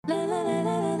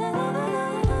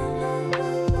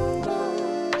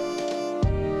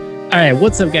All right,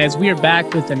 what's up, guys? We are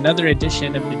back with another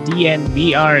edition of the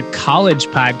DNVR College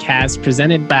Podcast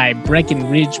presented by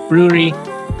Breckenridge Brewery.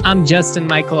 I'm Justin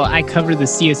Michael. I cover the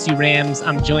CSU Rams.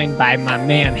 I'm joined by my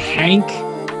man, Hank.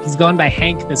 He's going by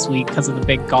Hank this week because of the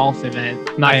big golf event.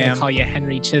 I'm not going to call you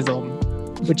Henry Chisholm,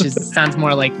 which sounds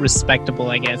more like respectable,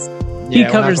 I guess. He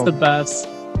covers the Buffs.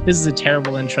 This is a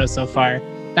terrible intro so far.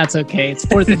 That's okay. It's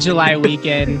 4th of July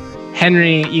weekend.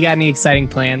 Henry, you got any exciting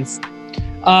plans?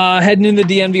 Heading into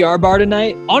the DNVR bar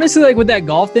tonight. Honestly, like with that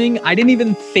golf thing, I didn't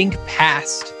even think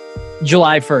past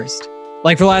July 1st.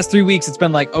 Like for the last 3 weeks, it's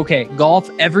been like, okay, golf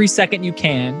every second you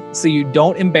can so you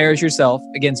don't embarrass yourself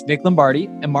against Vic Lombardi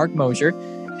and Mark Mosier.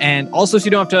 And also so you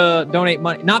don't have to donate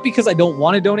money. Not because I don't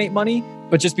want to donate money,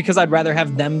 but just because I'd rather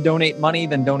have them donate money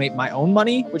than donate my own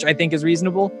money, which I think is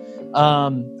reasonable.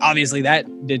 Obviously that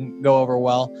didn't go over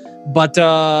well. But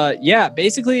yeah,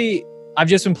 basically I've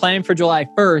just been planning for July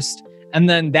 1st. And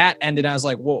then that ended. I was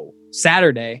like, whoa,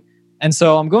 Saturday. And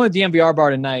so I'm going to the DNVR bar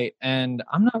tonight. And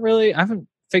I haven't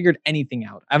figured anything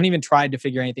out. I haven't even tried to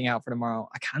figure anything out for tomorrow.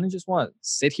 I kind of just want to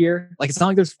sit here. Like, it's not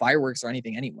like there's fireworks or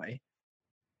anything anyway.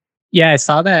 Yeah, I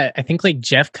saw that. I think like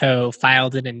Jeffco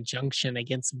filed an injunction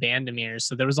against Bandimere.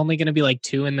 So there was only going to be like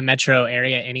 2 in the metro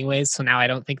area anyways. So now I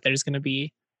don't think there's going to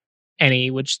be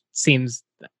any, which seems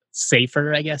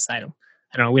safer, I guess. I don't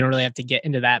know. We don't really have to get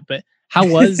into that. But how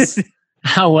was...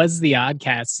 How was the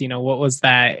Oddcast? You know, what was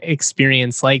that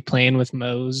experience like playing with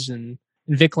Mose and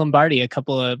Vic Lombardi, a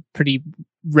couple of pretty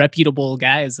reputable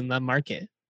guys in the market?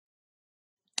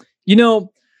 You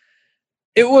know,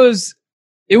 it was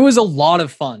a lot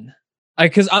of fun.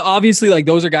 Because obviously, like,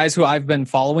 those are guys who I've been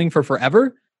following for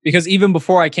forever. Because even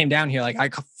before I came down here, like, I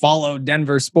followed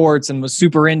Denver sports and was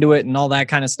super into it and all that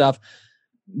kind of stuff.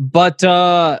 But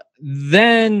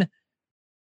then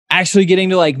actually getting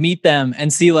to like meet them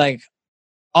and see like,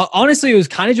 honestly, it was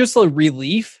kind of just a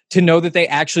relief to know that they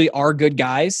actually are good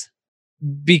guys,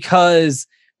 because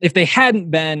if they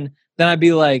hadn't been, then I'd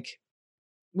be like,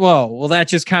 whoa, well, that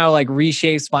just kind of like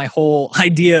reshapes my whole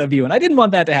idea of you. And I didn't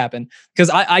want that to happen because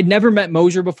I'd never met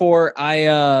Mosier before.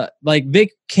 Like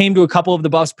Vic came to a couple of the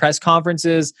Buffs press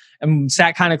conferences and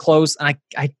sat kind of close. And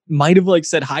I might have like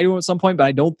said hi to him at some point, but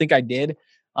I don't think I did.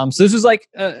 So this was like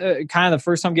kind of the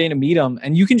first time getting to meet him.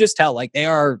 And you can just tell like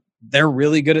they're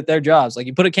really good at their jobs. Like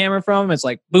you put a camera in front of them, it's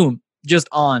like, boom, just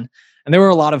on. And they were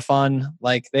a lot of fun.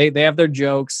 Like they have their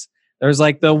jokes. There's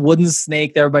like the wooden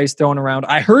snake that everybody's throwing around.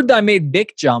 I heard that I made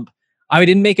Vic jump. I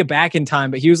didn't make it back in time,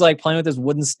 but he was like playing with this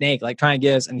wooden snake, like trying to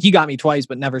get us. And he got me twice,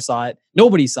 but never saw it.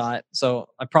 Nobody saw it. So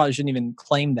I probably shouldn't even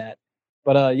claim that.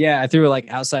 But yeah, I threw it like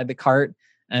outside the cart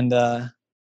and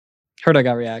heard I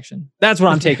got reaction. That's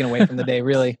what I'm taking away from the day,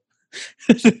 really.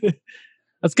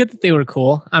 That's good that they were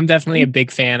cool. I'm definitely a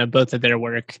big fan of both of their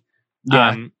work.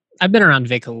 Yeah. I've been around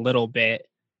Vic a little bit.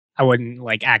 I wouldn't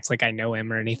like act like I know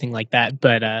him or anything like that.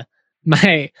 But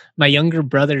my younger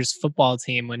brother's football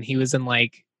team, when he was in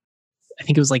like, I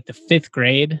think it was like the 5th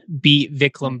grade, beat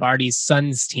Vic Lombardi's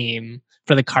son's team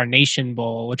for the Carnation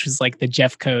Bowl, which was like the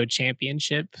Jeffco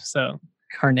championship. So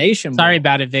Carnation Bowl. Sorry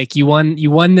about it, Vic. You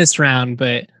won this round,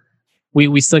 but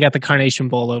we still got the Carnation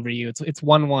Bowl over you. It's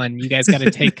 1-1. You guys got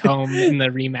to take home in the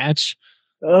rematch.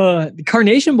 The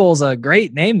Carnation Bowl is a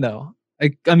great name, though.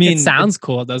 I mean, it sounds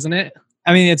cool, doesn't it?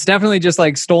 I mean, it's definitely just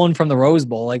like stolen from the Rose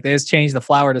Bowl. Like they just changed the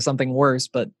flower to something worse.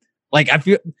 But like, I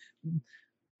feel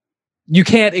you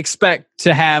can't expect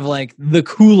to have like the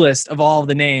coolest of all of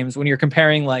the names when you're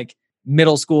comparing like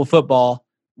middle school football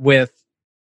with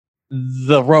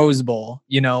the Rose Bowl,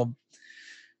 you know.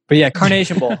 But yeah,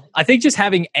 Carnation Bowl. I think just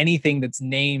having anything that's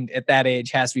named at that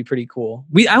age has to be pretty cool.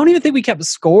 I don't even think we kept a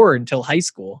score until high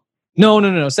school. No.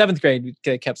 7th grade,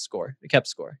 we kept score. We kept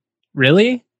score.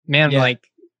 Really? Man, yeah. Like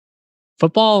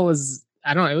football was,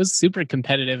 I don't know, it was super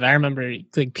competitive. I remember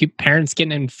like parents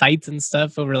getting in fights and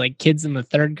stuff over like kids in the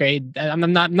 3rd grade. I'm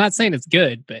not saying it's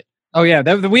good, but oh yeah,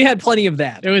 we had plenty of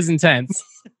that. It was intense.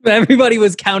 Everybody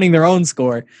was counting their own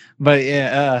score. But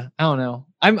yeah, I don't know.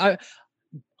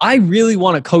 I really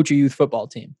want to coach a youth football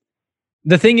team.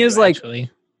 The thing is, like, actually.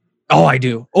 Oh, I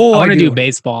do. Oh, I want to do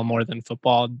baseball more than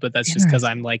football, but that's just because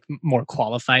I'm like more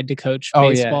qualified to coach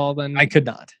baseball than I could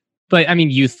not. But I mean,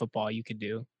 youth football you could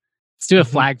do. Let's do a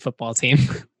flag football team.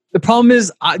 The problem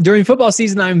is during football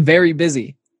season, I'm very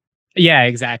busy. Yeah,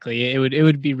 exactly. It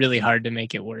would be really hard to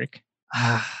make it work.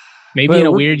 Maybe in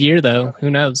a weird year though. Who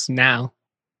knows now?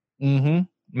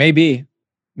 Maybe.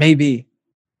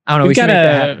 I don't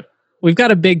know. We've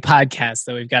got a big podcast,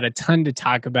 though. We've got a ton to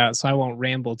talk about, so I won't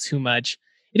ramble too much.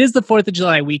 It is the 4th of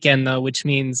July weekend, though, which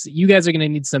means you guys are going to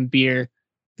need some beer.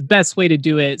 The best way to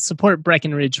do it, support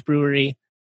Breckenridge Brewery.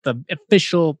 the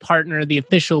official partner, the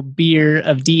official beer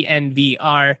of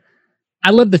DNVR. I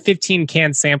love the 15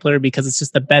 can sampler because it's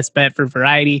just the best bet for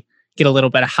variety. Get a little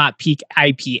bit of Hot Peak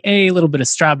IPA, a little bit of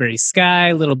Strawberry Sky,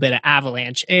 a little bit of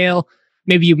Avalanche Ale.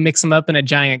 Maybe you mix them up in a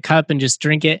giant cup and just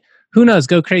drink it. Who knows?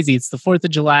 Go crazy. It's the 4th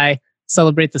of July.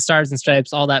 Celebrate the stars and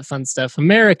stripes, all that fun stuff.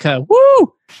 America,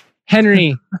 woo!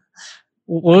 Henry,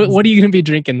 what are you going to be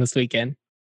drinking this weekend?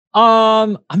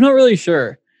 I'm not really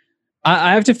sure.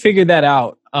 I have to figure that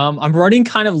out. I'm running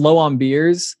kind of low on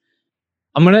beers.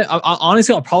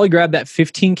 Honestly, I'll probably grab that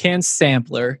 15 can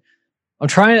sampler. I'm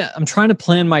trying to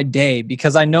plan my day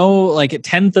because I know like at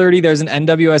 10:30 there's an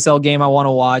NWSL game I want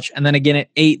to watch, and then again at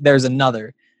 8 there's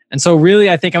another. And so really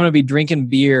I think I'm going to be drinking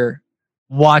beer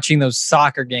watching those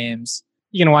soccer games.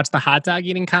 You going to watch the hot dog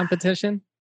eating competition?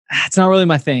 It's not really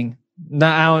my thing. No,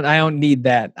 I don't need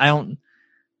that. You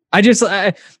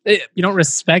don't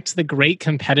respect the great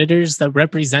competitors that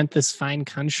represent this fine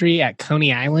country at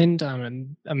Coney Island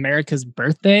on America's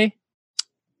birthday?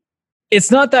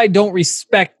 It's not that I don't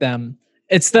respect them.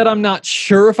 It's that I'm not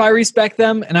sure if I respect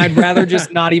them, and I'd rather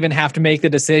just not even have to make the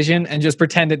decision and just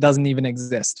pretend it doesn't even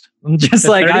exist. Just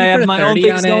like I have my own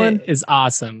things going. Is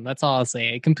awesome. That's all I'll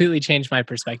say. It completely changed my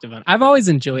perspective on it. I've always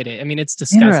enjoyed it. I mean, it's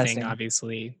disgusting,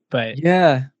 obviously, but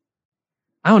yeah.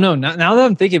 I don't know. Now that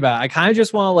I'm thinking about it, I kind of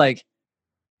just want to like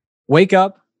wake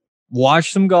up,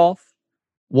 watch some golf,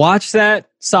 watch that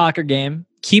soccer game,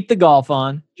 keep the golf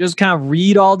on, just kind of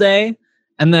read all day,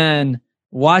 and then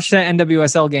watch that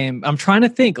NWSL game. I'm trying to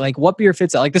think like what beer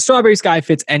fits out. Like the Strawberry Sky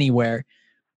fits anywhere.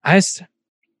 I just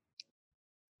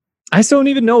don't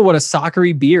even know what a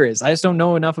soccery beer is. I just don't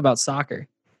know enough about soccer.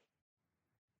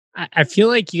 I feel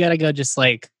like you got to go just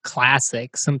like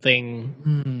classic,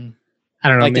 something. I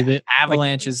don't know, like maybe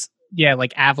Avalanches. Like,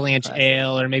 like Avalanche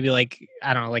Ale, or maybe like,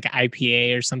 I don't know, like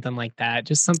IPA or something like that.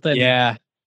 Just something. Yeah.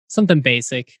 Something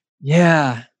basic.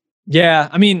 Yeah. Yeah.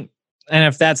 I mean, and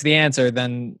if that's the answer,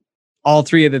 then all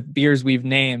 3 of the beers we've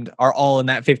named are all in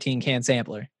that 15 can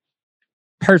sampler.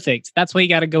 Perfect. That's why you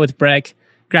got to go with Breck.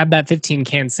 Grab that 15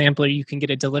 can sampler. You can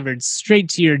get it delivered straight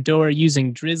to your door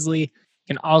using Drizzly.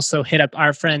 You can also hit up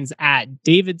our friends at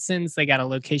Davidson's. They got a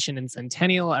location in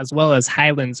Centennial as well as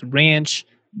Highlands Ranch.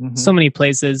 Mm-hmm. So many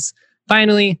places.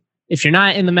 Finally, if you're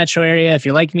not in the metro area, if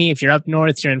you're like me, if you're up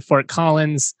north, you're in Fort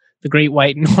Collins, the Great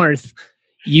White North,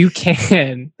 you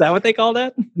can. Is that what they call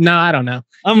that? No, I don't know.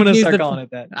 I'm going to start calling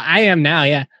it that. I am now,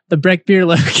 yeah. The Breck Beer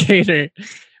Locator,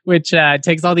 which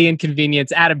takes all the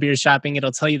inconvenience out of beer shopping.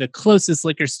 It'll tell you the closest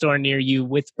liquor store near you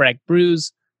with Breck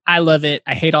brews. I love it.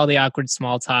 I hate all the awkward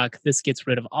small talk. This gets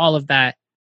rid of all of that.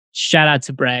 Shout out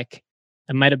to Breck.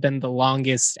 It might have been the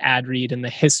longest ad read in the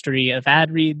history of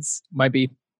ad reads. Might be.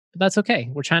 But that's okay.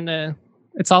 We're trying to,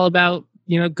 it's all about,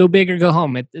 go big or go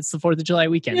home. It's the 4th of July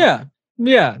weekend. Yeah.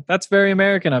 Yeah. That's very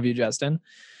American of you, Justin.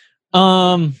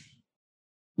 Let's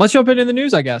jump into the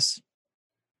news, I guess.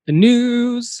 The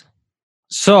news.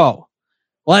 So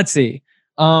let's see.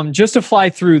 Just to fly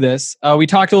through this, we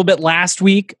talked a little bit last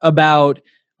week about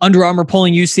Under Armour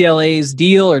pulling UCLA's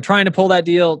deal or trying to pull that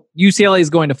deal. UCLA is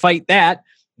going to fight that.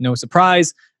 No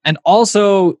surprise. And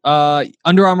also,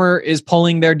 Under Armour is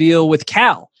pulling their deal with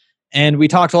Cal. And we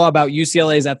talked a lot about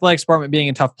UCLA's athletics department being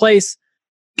in a tough place.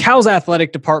 Cal's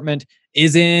athletic department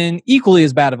is in equally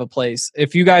as bad of a place.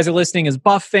 If you guys are listening as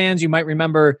Buff fans, you might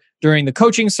remember during the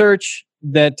coaching search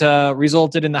that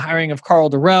resulted in the hiring of Carl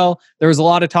Durrell, there was a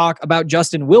lot of talk about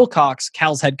Justin Wilcox,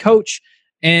 Cal's head coach.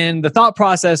 And the thought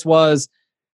process was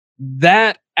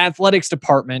that athletics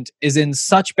department is in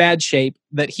such bad shape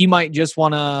that he might just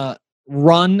want to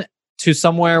run to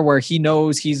somewhere where he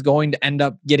knows he's going to end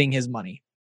up getting his money.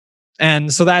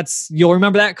 And so you'll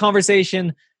remember that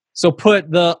conversation. So put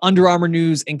the Under Armour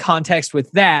news in context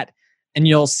with that, and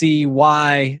you'll see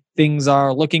why things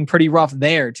are looking pretty rough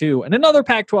there too. And another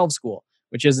Pac-12 school,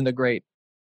 which isn't a great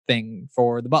thing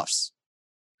for the Buffs.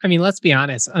 I mean, let's be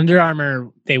honest. Under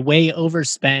Armour, they way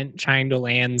overspent trying to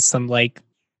land some like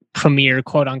premier,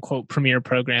 quote unquote, premier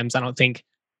programs. I don't think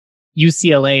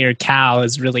UCLA or Cal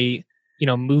is really,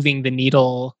 moving the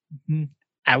needle,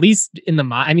 at least in the,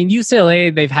 I mean,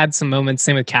 UCLA, they've had some moments,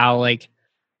 same with Cal, like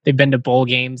they've been to bowl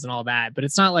games and all that, but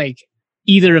it's not like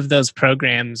either of those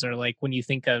programs are like, when you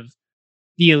think of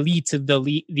the elites of the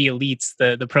elites,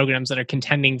 the programs that are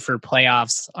contending for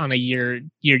playoffs on a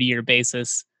year-to-year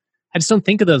basis. I just don't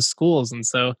think of those schools. And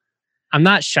so I'm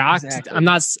not shocked. Exactly. I'm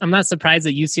not surprised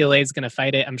that UCLA is going to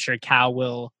fight it. I'm sure Cal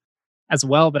will as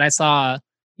well. But I saw,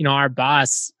 our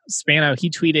boss Spano,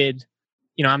 he tweeted,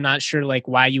 I'm not sure like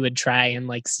why you would try and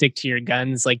like stick to your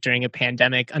guns like during a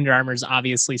pandemic. Under Armour's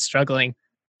obviously struggling.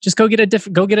 Just go get an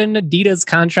Adidas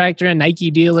contract or a Nike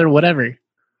deal or whatever.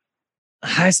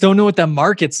 I just don't know what that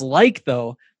market's like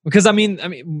though. Because I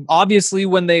mean, obviously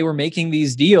when they were making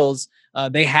these deals,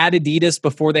 they had Adidas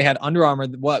before they had Under Armour.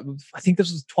 What I think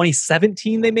this was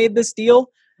 2017 they made this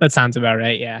deal. That sounds about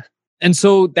right. Yeah. And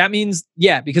so that means,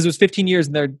 because it was 15 years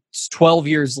and there's 12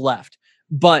 years left.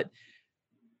 But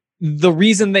the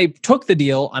reason they took the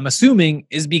deal, I'm assuming,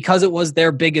 is because it was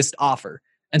their biggest offer.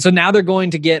 And so now they're going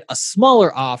to get a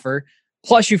smaller offer.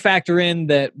 Plus, you factor in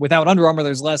that without Under Armour,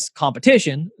 there's less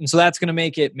competition. And so that's going to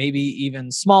make it maybe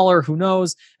even smaller. Who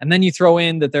knows? And then you throw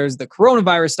in that there's the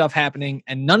coronavirus stuff happening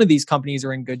and none of these companies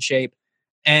are in good shape.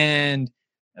 And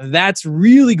that's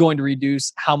really going to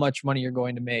reduce how much money you're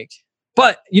going to make.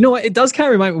 But you know what? It does kind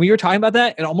of remind me, when you were talking about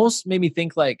that, it almost made me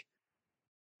think like,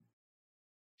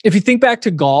 if you think back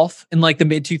to golf in like the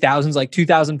mid 2000s, like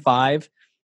 2005,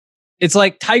 it's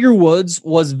like Tiger Woods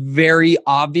was very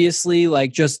obviously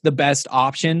like just the best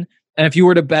option. And if you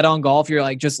were to bet on golf, you're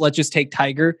like, let's just take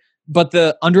Tiger. But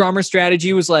the Under Armour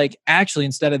strategy was like, actually,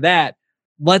 instead of that,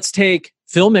 let's take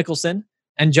Phil Mickelson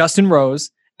and Justin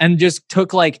Rose and just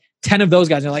took like 10 of those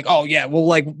guys. And they're like, oh yeah, well,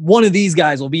 like one of these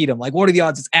guys will beat him. Like, what are the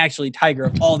odds it's actually Tiger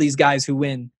of all these guys who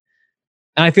win?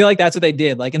 And I feel like that's what they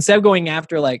did. Like, instead of going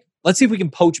after like, let's see if we can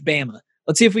poach Bama.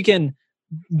 Let's see if we can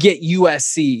get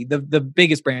USC, the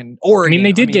biggest brand. Oregon. I mean,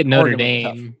 they did get Notre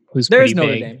Dame. There's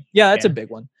Notre Dame. Yeah, that's a big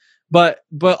one. But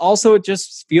also it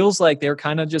just feels like they're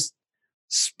kind of just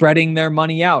spreading their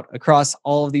money out across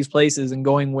all of these places and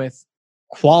going with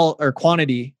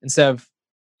quantity instead of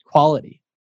quality.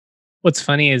 What's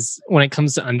funny is when it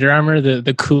comes to Under Armour,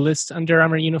 the coolest Under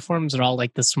Armour uniforms are all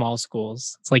like the small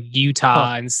schools. It's like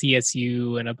Utah and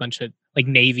CSU and a bunch of like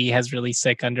Navy has really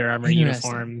sick Under Armour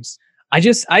uniforms. I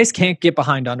just can't get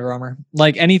behind Under Armour.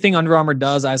 Like anything Under Armour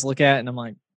does, I just look at it and I'm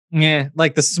like, yeah,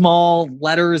 like the small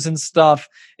letters and stuff.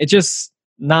 It just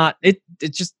not, they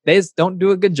just don't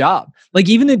do a good job. Like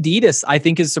even Adidas, I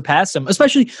think, has surpassed them.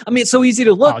 Especially, I mean, it's so easy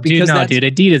to look dude,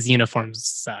 Adidas uniforms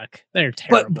suck. They're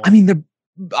terrible. But I mean,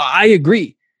 I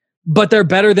agree, but they're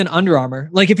better than Under Armour.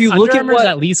 Like if you look at what's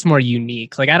at least more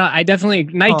unique. Like I definitely,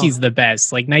 Nike's the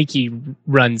best. Like Nike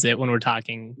runs it when we're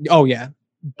talking. Oh yeah.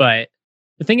 But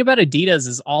the thing about Adidas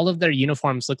is all of their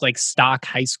uniforms look like stock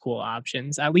high school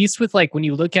options. At least with like, when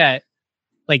you look at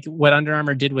like what Under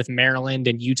Armour did with Maryland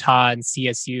and Utah and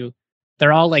CSU,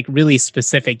 they're all like really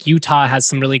specific. Utah has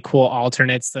some really cool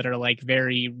alternates that are like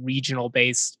very regional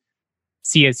based.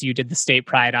 CSU did the state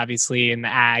pride, obviously, and the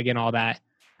ag and all that.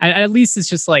 And at least it's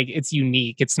just like, it's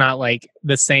unique. It's not like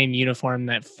the same uniform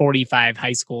that 45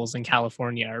 high schools in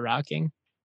California are rocking.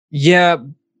 Yeah,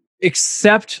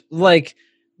 except like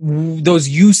those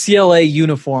UCLA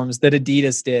uniforms that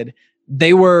Adidas did.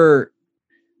 They were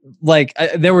like,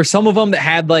 there were some of them that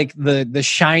had like the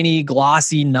shiny,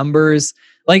 glossy numbers.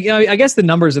 Like, you know, I guess the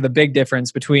numbers are the big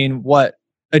difference between what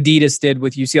Adidas did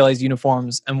with UCLA's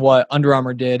uniforms and what Under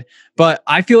Armour did. But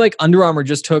I feel like Under Armour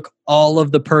just took all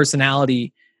of the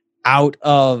personality out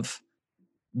of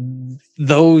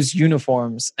those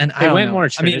uniforms, and they went more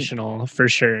traditional for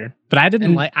sure. But I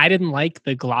didn't like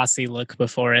the glossy look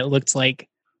before. It looked like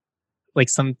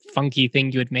some funky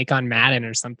thing you would make on Madden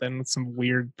or something with some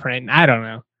weird print. I don't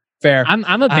know. Fair.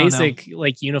 I'm a basic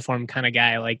like uniform kind of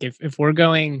guy. Like if we're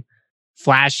going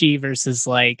flashy versus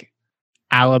like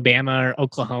Alabama or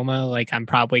Oklahoma, like I'm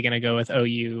probably going to go with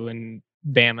OU and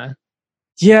Bama.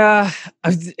 Yeah.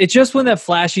 It's just when that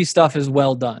flashy stuff is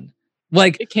well done.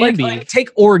 Like, it can be. Take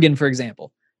Oregon, for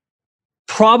example.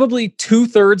 Probably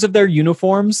 2/3 of their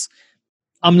uniforms,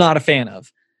 I'm not a fan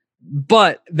of.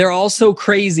 But they're all so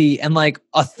crazy, and like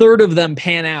a third of them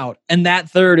pan out. And that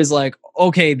third is like,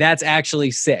 okay, that's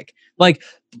actually sick. Like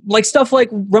stuff like,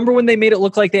 remember when they made it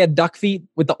look like they had duck feet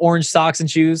with the orange socks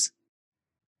and shoes?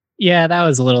 Yeah, that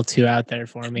was a little too out there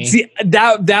for me. See,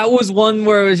 that was one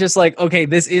where it was just like, okay,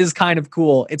 this is kind of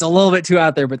cool. It's a little bit too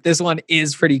out there, but this one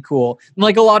is pretty cool. And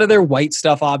like a lot of their white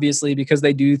stuff, obviously, because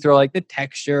they do throw like the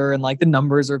texture and like the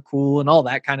numbers are cool and all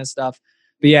that kind of stuff.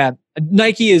 But yeah,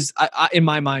 Nike is, in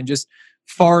my mind, just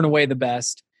far and away the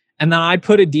best. And then I'd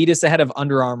put Adidas ahead of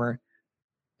Under Armour.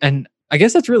 And I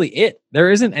guess that's really it.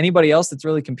 There isn't anybody else that's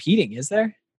really competing, is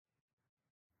there?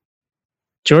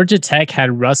 Georgia Tech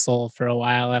had Russell for a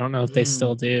while. I don't know if they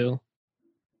still do.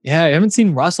 Yeah, I haven't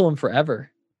seen Russell in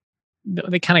forever.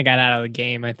 They kind of got out of the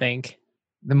game, I think.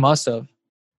 They must have.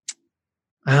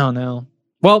 I don't know.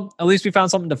 Well, at least we found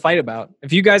something to fight about.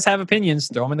 If you guys have opinions,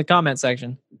 throw them in the comment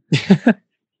section.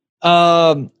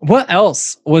 What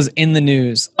else was in the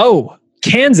news? Oh,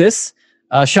 Kansas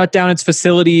shut down its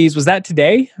facilities. Was that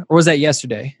today or was that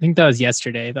yesterday? I think that was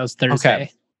yesterday. That was Thursday.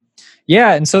 Okay.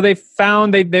 Yeah, and so they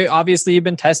found they obviously have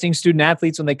been testing student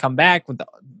athletes when they come back with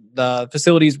the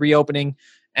facilities reopening,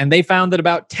 And they found that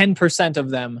about 10% of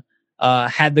them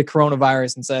had the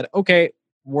coronavirus and said, okay,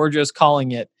 we're just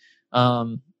calling it.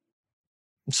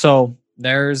 So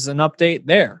there's an update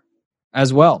there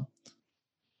as well.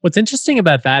 What's interesting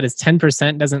about that is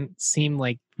 10% doesn't seem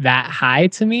like that high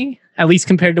to me, at least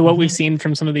compared to what we've seen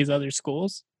from some of these other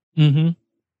schools.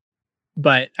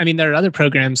 But I mean, there are other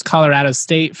programs. Colorado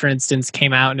State, for instance,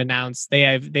 came out and announced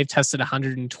they've tested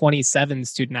 127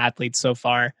 student athletes so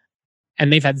far,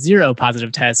 and they've had 0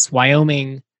 positive tests.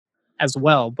 Wyoming as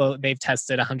well, but they've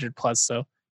tested 100 plus. So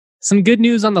some good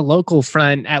news on the local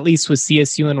front, at least with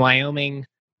CSU and Wyoming.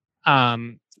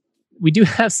 We do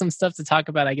have some stuff to talk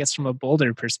about, I guess, from a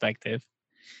Boulder perspective.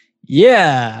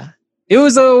 Yeah. It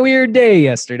was a weird day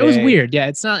yesterday. It was weird. Yeah.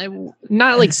 It's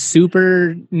not like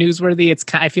super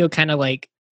newsworthy. I feel kind of like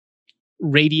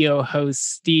radio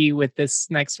hosty with this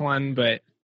next one, but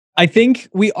I think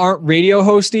we aren't radio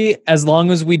hosty as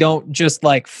long as we don't just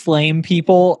like flame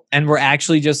people and we're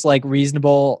actually just like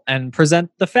reasonable and present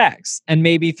the facts and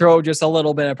maybe throw just a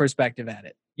little bit of perspective at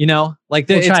it. You know, like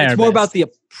it's more about the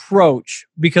approach,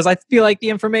 because I feel like the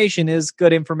information is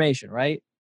good information, right?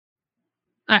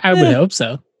 I would hope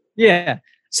so. Yeah.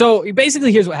 So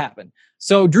basically, here's what happened.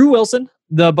 So Drew Wilson,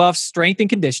 the Buffs strength and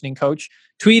conditioning coach,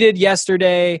 tweeted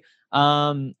yesterday,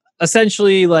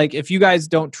 essentially like, if you guys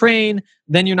don't train,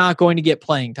 then you're not going to get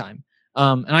playing time.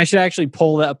 And I should actually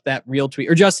pull up that real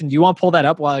tweet. Or Justin, do you want to pull that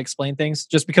up while I explain things?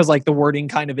 Just because like the wording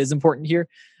kind of is important here.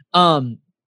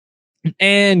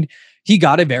 And he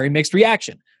got a very mixed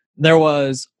reaction. There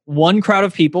was one crowd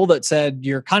of people that said,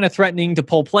 you're kind of threatening to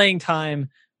pull playing time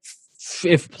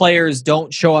if players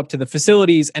don't show up to the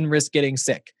facilities and risk getting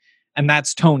sick. And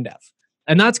that's tone deaf.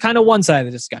 And that's kind of one side of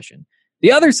the discussion.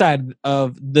 The other side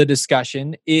of the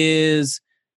discussion is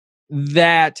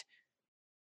that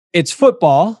it's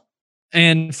football,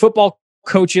 and football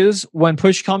coaches, when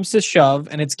push comes to shove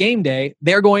and it's game day,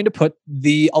 they're going to put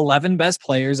the 11 best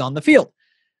players on the field.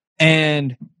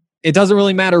 And it doesn't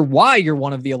really matter why you're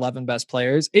one of the 11 best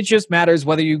players. It just matters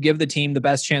whether you give the team the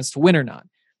best chance to win or not.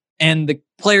 And the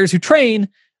players who train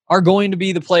are going to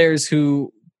be the players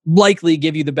who likely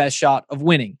give you the best shot of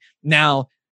winning. Now,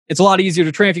 it's a lot easier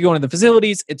to train if you go into the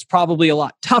facilities. It's probably a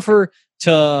lot tougher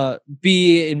to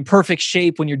be in perfect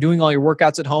shape when you're doing all your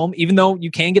workouts at home, even though you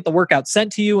can get the workout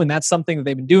sent to you. And that's something that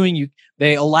they've been doing.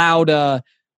 They allowed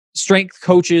strength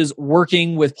coaches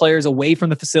working with players away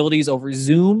from the facilities over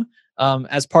Zoom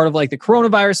as part of like the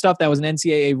coronavirus stuff. That was an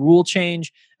NCAA rule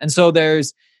change. And so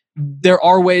there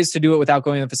are ways to do it without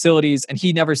going to the facilities. And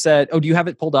he never said, oh, do you have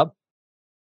it pulled up?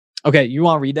 Okay, you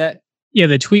want to read that? Yeah,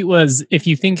 the tweet was, if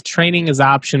you think training is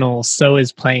optional, so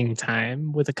is playing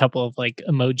time, with a couple of like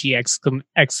emoji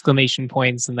exclamation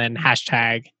points and then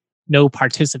hashtag no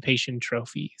participation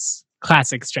trophies.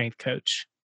 Classic strength coach.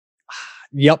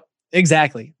 Yep,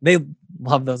 exactly. They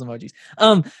love those emojis.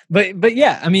 But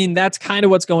yeah, I mean, that's kind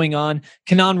of what's going on.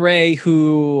 Kanan Ray,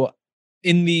 who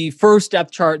in the first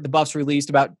depth chart the Buffs released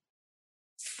about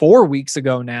 4 weeks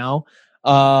ago now,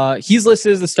 he's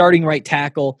listed as the starting right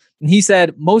tackle. And he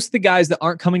said most of the guys that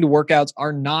aren't coming to workouts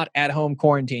are not at home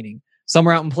quarantining. Some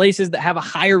are out in places that have a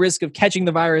higher risk of catching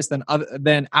the virus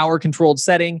than our controlled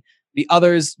setting. The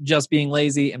others just being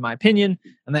lazy, in my opinion.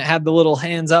 And that had the little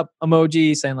hands up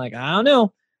emoji saying like, I don't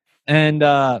know. And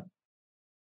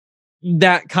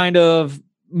that kind of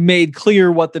made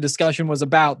clear what the discussion was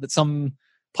about, that some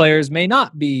players may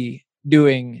not be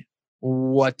doing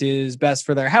what is best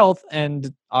for their health.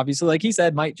 And obviously, like he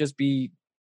said, might just be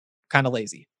kind of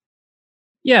lazy.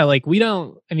 Yeah, like we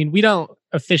don't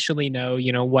officially know,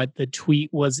 what the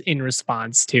tweet was in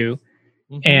response to.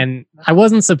 Mm-hmm. And I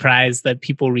wasn't surprised that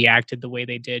people reacted the way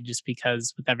they did, just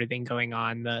because with everything going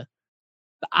on, the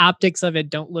optics of it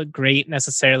don't look great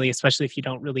necessarily, especially if you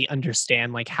don't really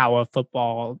understand like how a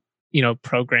football,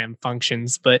 program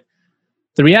functions. But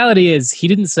the reality is he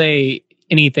didn't say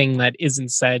anything that isn't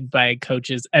said by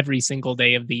coaches every single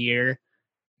day of the year.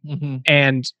 Mm-hmm.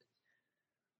 And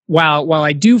while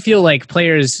I do feel like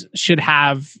players should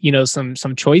have, some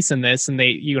choice in this, and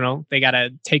they got to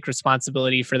take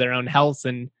responsibility for their own health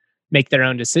and make their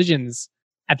own decisions.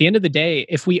 At the end of the day,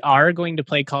 if we are going to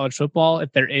play college football,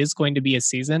 if there is going to be a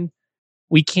season,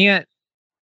 we can't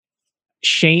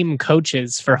shame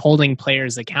coaches for holding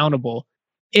players accountable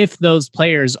if those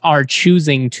players are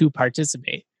choosing to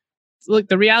participate. Look,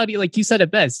 the reality, like you said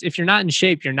it best, if you're not in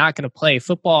shape, you're not going to play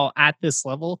football at this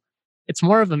level. It's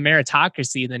more of a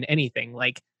meritocracy than anything.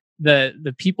 Like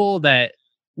the people that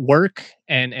work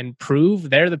and prove,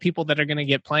 they're the people that are going to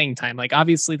get playing time. Like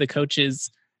obviously the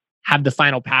coaches have the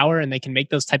final power and they can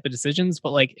make those type of decisions.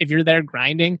 But like if you're there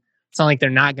grinding, it's not like they're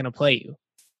not going to play you.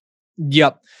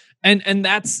 Yep. And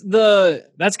that's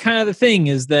kind of the thing,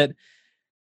 is that,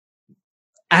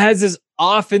 as is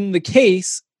often the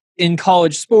case in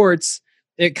college sports,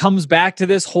 it comes back to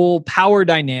this whole power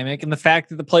dynamic and the fact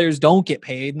that the players don't get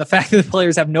paid and the fact that the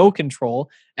players have no control.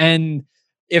 And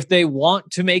if they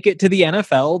want to make it to the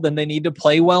NFL, then they need to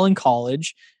play well in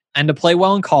college. And to play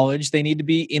well in college, they need to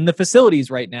be in the facilities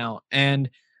right now. And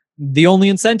the only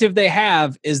incentive they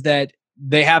have is that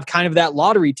they have kind of that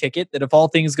lottery ticket that if all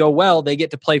things go well, they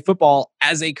get to play football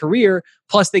as a career,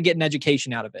 plus they get an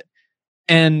education out of it.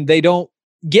 And they don't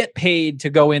get paid to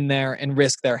go in there and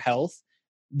risk their health.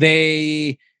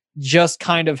 They just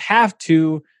kind of have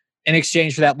to, in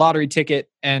exchange for that lottery ticket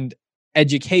and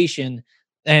education.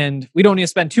 And we don't need to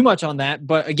spend too much on that.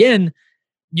 But again,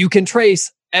 you can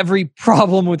trace every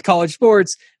problem with college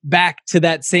sports back to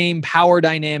that same power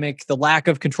dynamic, the lack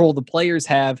of control the players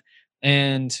have.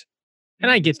 And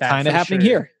I get that kind of happening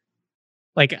here.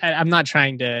 Like, I'm not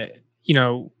trying to,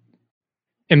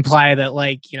 imply that,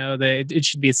 like, it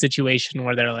should be a situation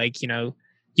where they're like,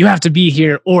 you have to be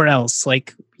here or else.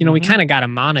 Like, we kind of got to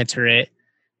monitor it,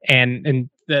 and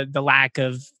the lack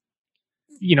of,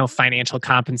 financial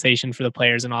compensation for the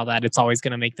players and all that. It's always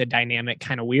going to make the dynamic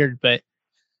kind of weird. But,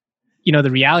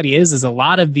 the reality is a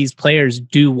lot of these players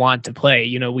do want to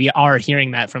play. We are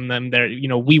hearing that from them. They're,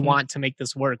 we want to make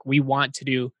this work. We want to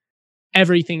do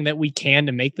everything that we can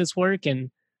to make this work.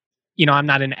 And, I'm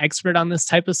not an expert on this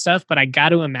type of stuff, but I got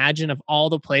to imagine of all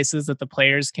the places that the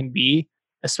players can be,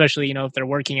 especially, if they're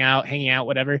working out, hanging out,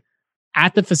 whatever,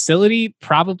 at the facility,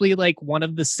 probably like one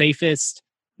of the safest,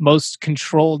 most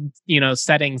controlled,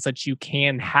 settings that you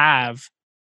can have.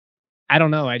 I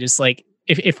don't know. I just like,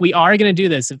 if we are going to do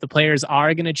this, if the players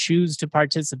are going to choose to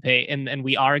participate and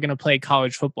we are going to play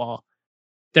college football,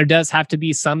 there does have to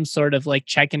be some sort of like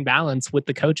check and balance with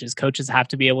the coaches. Coaches have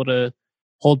to be able to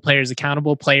hold players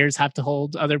accountable. Players have to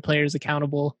hold other players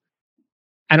accountable.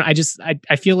 I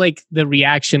feel like the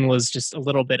reaction was just a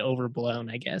little bit overblown,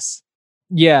 I guess.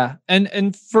 Yeah.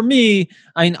 And for me,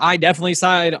 I definitely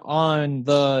side on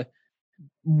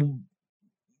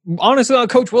honestly on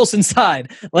Coach Wilson's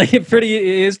side. Like, it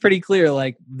is pretty clear.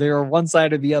 Like, they're one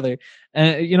side or the other.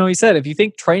 And, he said, if you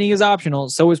think training is optional,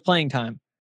 so is playing time.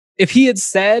 If he had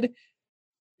said,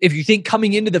 if you think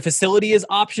coming into the facility is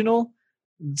optional,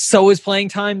 so is playing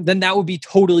time, then that would be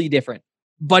totally different.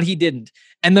 But he didn't.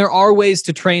 And there are ways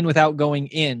to train without going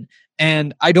in.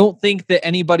 And I don't think that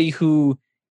anybody who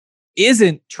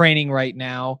isn't training right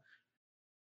now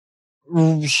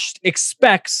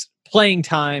expects playing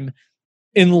time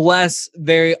unless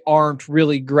they aren't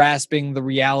really grasping the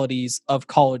realities of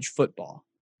college football,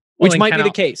 which might be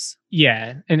the case.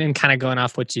 Yeah. And kind of going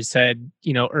off what you said,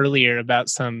 earlier about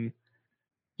some,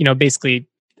 basically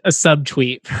a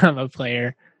subtweet from a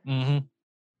player. Mm-hmm.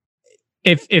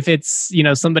 If it's,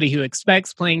 somebody who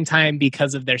expects playing time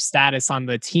because of their status on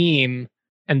the team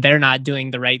and they're not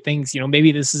doing the right things,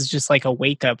 maybe this is just like a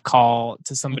wake up call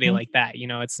to somebody like that.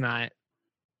 It's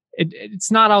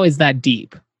not always that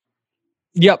deep.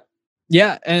 Yep.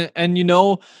 Yeah. And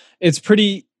it's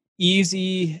pretty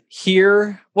easy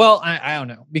here. Well, I don't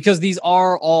know, because these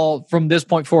are all from this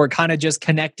point forward kind of just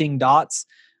connecting dots.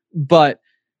 But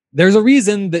there's a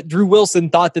reason that Drew Wilson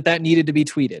thought that needed to be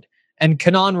tweeted. And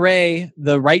Kanan Ray,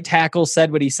 the right tackle,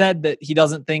 said what he said, that he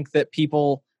doesn't think that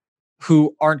people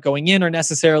who aren't going in are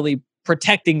necessarily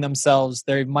protecting themselves.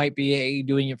 They might be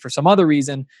doing it for some other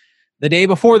reason. The day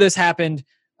before this happened,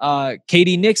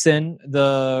 KD Nixon,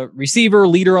 the receiver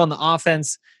leader on the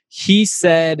offense, he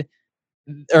said,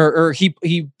 or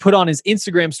he put on his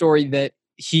Instagram story that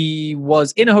he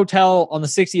was in a hotel on the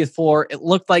 60th floor. It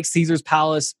looked like Caesar's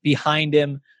Palace behind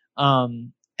him.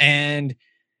 And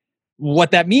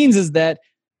what that means is that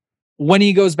when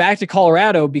he goes back to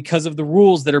Colorado, because of the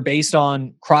rules that are based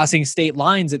on crossing state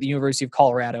lines at the University of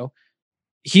Colorado,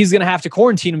 he's going to have to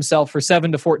quarantine himself for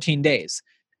 7 to 14 days.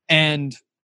 And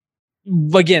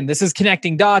again, this is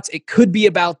connecting dots. It could be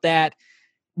about that.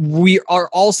 We are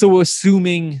also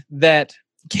assuming that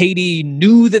KD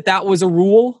knew that was a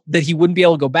rule, that he wouldn't be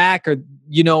able to go back, or,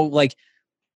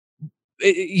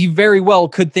 he very well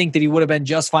could think that he would have been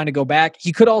just fine to go back.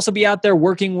 He could also be out there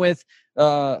working with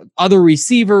other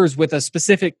receivers, with a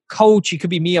specific coach. He could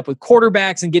be meeting up with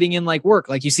quarterbacks and getting in work.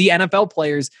 Like, you see NFL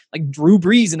players like Drew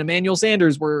Brees and Emmanuel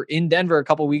Sanders were in Denver a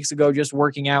couple weeks ago just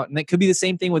working out. And that could be the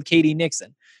same thing with KD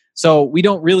Nixon. So we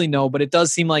don't really know, but it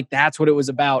does seem like that's what it was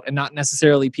about, and not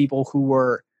necessarily people who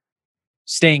were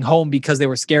staying home because they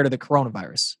were scared of the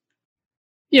coronavirus.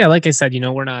 Yeah, like I said,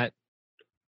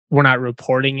 we're not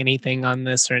reporting anything on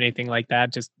this or anything like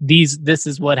that. Just this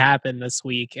is what happened this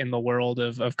week in the world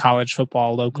of college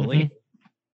football locally. Mm-hmm.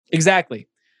 Exactly.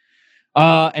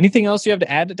 Anything else you have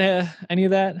to add to any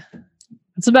of that?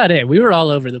 That's about it. We were all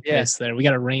over the place there. We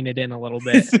got to rein it in a little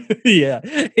bit.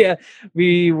 Yeah.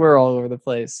 We were all over the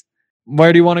place.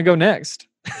 Where do you want to go next?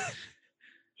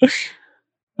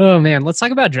 Oh man, let's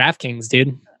talk about DraftKings,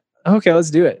 dude. Okay, let's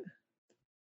do it.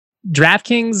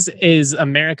 DraftKings is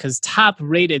America's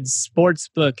top-rated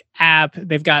sportsbook app.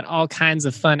 They've got all kinds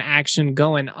of fun action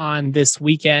going on this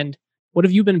weekend. What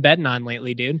have you been betting on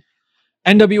lately, dude?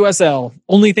 NWSL.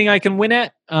 Only thing I can win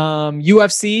at.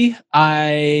 UFC.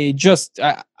 I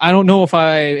don't know if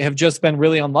I have just been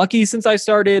really unlucky since I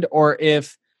started, or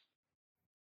if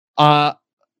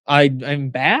I'm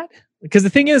bad. Because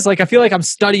the thing is, like, I feel like I'm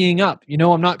studying up. You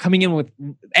know, I'm not coming in with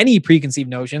any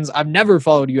preconceived notions. I've never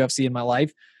followed UFC in my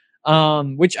life,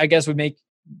 which I guess would make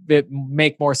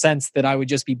more sense that I would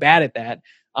just be bad at that.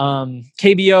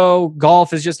 KBO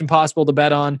golf is just impossible to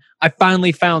bet on. I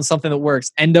finally found something that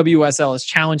works. NWSL is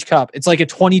Challenge Cup. It's like a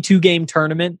 22 game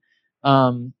tournament.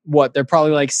 They're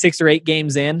probably like 6 or 8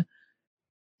 games in.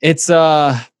 It's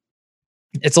a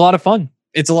lot of fun.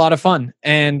 It's a lot of fun.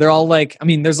 And they're all like, I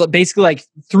mean, there's basically like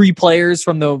 3 players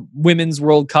from the Women's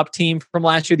World Cup team from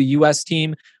last year, the US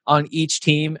team, on each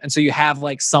team. And so you have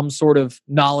like some sort of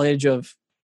knowledge of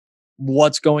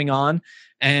what's going on.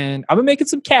 And I've been making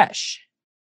some cash.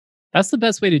 That's the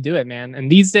best way to do it, man. And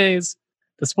these days,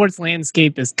 the sports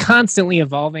landscape is constantly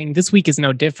evolving. This week is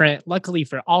no different. Luckily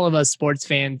for all of us sports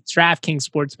fans, DraftKings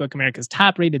Sportsbook, America's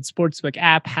top-rated sportsbook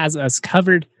app, has us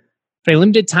covered. For a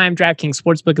limited time, DraftKings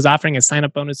Sportsbook is offering a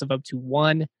sign-up bonus of up to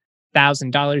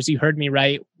 $1,000. You heard me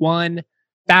right,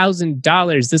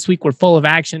 $1,000. This week, we're full of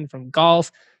action, from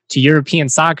golf to European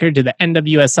soccer to the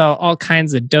NWSL, all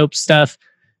kinds of dope stuff.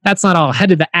 That's not all. Head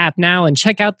to the app now and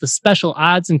check out the special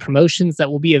odds and promotions that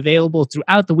will be available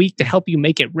throughout the week to help you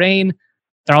make it rain.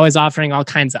 They're always offering all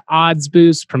kinds of odds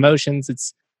boosts, promotions.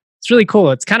 It's really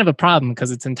cool. It's kind of a problem because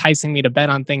it's enticing me to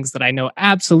bet on things that I know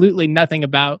absolutely nothing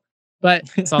about, but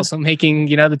it's also making,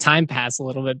 the time pass a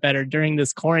little bit better during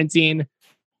this quarantine.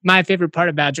 My favorite part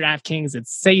about DraftKings,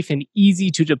 it's safe and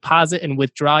easy to deposit and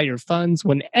withdraw your funds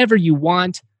whenever you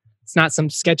want. It's not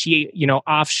some sketchy,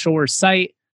 offshore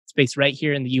site. It's based right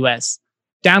here in the US.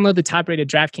 Download the top-rated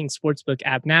DraftKings Sportsbook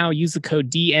app now. Use the code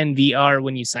DNVR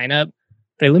when you sign up.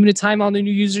 For a limited time, all new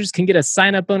users can get a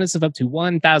sign-up bonus of up to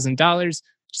 $1,000.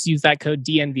 Just use that code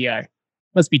DNVR.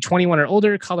 Must be 21 or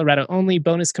older, Colorado only.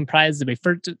 Bonus comprised of a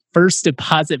first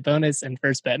deposit bonus and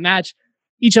first bet match,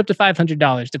 each up to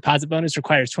 $500. Deposit bonus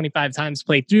requires 25 times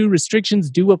playthrough. Restrictions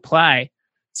do apply.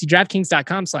 See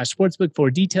DraftKings.com/sportsbook for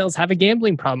details. Have a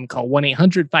gambling problem? Call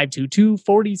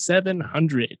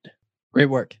 1-800-522-4700. Great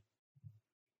work.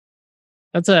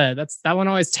 That one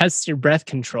always tests your breath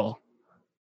control.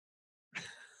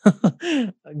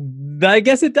 I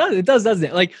guess it does. It does, doesn't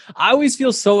it? Like, I always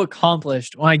feel so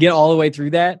accomplished when I get all the way through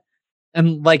that.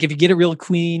 And like, if you get it real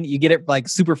clean, you get it like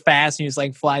super fast and you just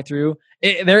like fly through.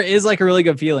 There is like a really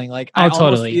good feeling. Like, I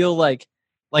almost feel like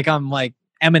I'm like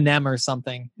Eminem or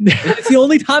something. It's the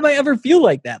only time I ever feel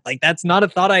like that. Like, that's not a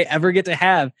thought I ever get to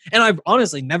have. And I've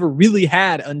honestly never really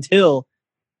had until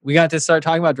we got to start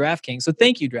talking about DraftKings. So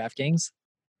thank you, DraftKings.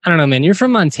 I don't know, man. You're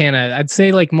from Montana. I'd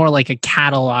say like more like a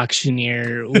cattle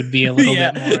auctioneer would be a little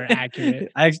bit more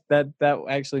accurate. That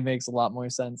actually makes a lot more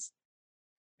sense.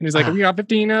 And he's like, we got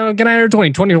 15, can I hear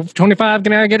 20, 25,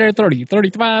 can I get her 30,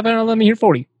 35, let me hear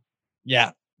 40.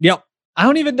 Yeah. Yep. I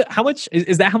don't even, how much,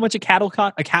 is that how much a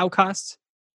cow costs?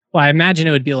 Well, I imagine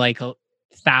it would be like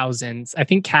thousands. I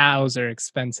think cows are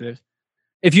expensive.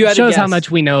 If you had shows to guess, how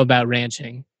much we know about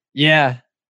ranching. Yeah.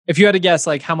 If you had to guess,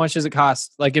 like, how much does it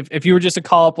cost? Like, if you were just to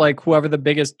call up, like, whoever the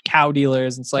biggest cow dealer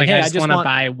is, and it's like, hey, I just want to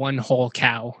buy one whole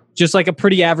cow. Just like a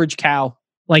pretty average cow.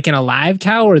 Like an alive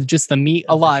cow or just the meat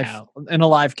of alive, the cow? An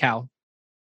alive cow.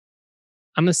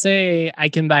 I'm going to say I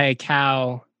can buy a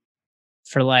cow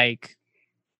for like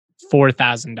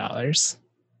 $4,000.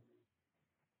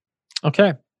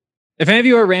 Okay. If any of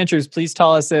you are ranchers, please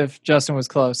tell us if Justin was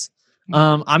close.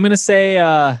 I'm going to say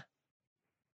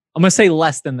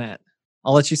less than that.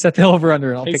 I'll let you set the over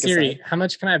under and I'll pick Siri, a side. How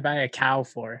much can I buy a cow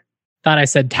for? Thought I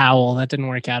said towel. That didn't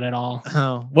work out at all.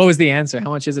 Oh, what was the answer?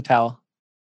 How much is a towel?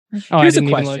 Oh, here's a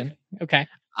question. Okay.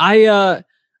 I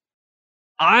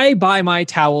buy my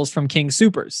towels from King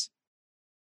Supers.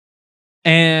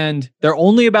 And they're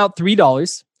only about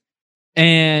 $3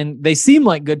 and they seem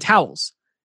like good towels.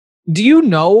 Do you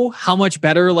know how much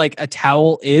better like a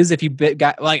towel is if you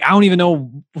got like, I don't even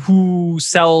know who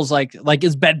sells like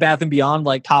is Bed Bath & Beyond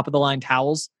like top of the line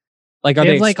towels? Like, are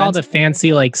they like all the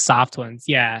fancy like soft ones?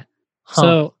 Yeah. Huh.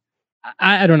 So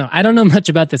I don't know. I don't know much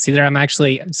about this either.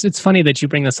 It's funny that you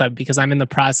bring this up because I'm in the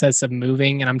process of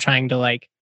moving and I'm trying to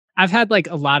I've had like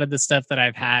a lot of the stuff that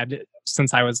I've had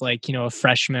since I was like, a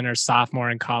freshman or sophomore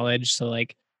in college. So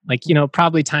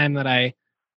probably time that I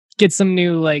get some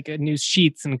new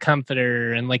sheets and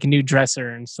comforter and like a new dresser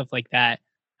and stuff like that.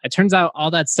 It turns out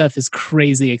all that stuff is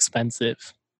crazy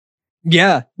expensive.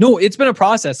 Yeah. No, it's been a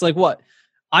process. Like what?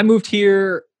 I moved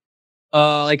here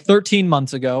like 13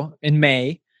 months ago in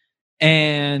May,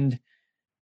 and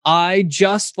I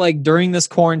just like during this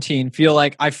quarantine feel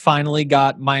like I finally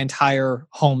got my entire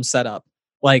home set up.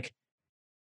 Like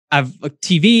I have a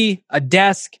TV, a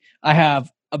desk, I have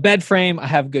a bed frame, I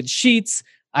have good sheets,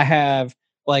 I have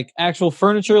like actual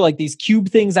furniture, like these cube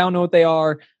things, I don't know what they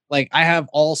are. Like I have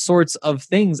all sorts of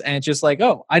things, and it's just like,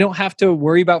 oh, I don't have to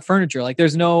worry about furniture. Like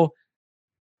there's no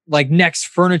like next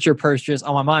furniture purchase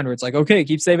on my mind where it's like, okay,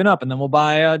 keep saving up and then we'll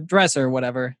buy a dresser or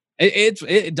whatever.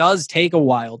 It does take a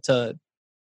while to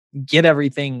get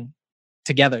everything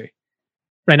together.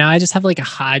 Right now, I just have like a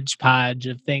hodgepodge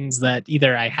of things that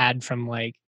either I had from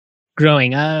like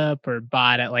growing up or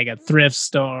bought at like a thrift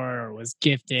store or was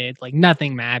gifted. Like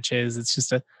nothing matches. It's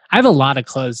just I have a lot of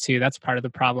clothes too. That's part of the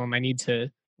problem.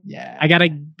 I gotta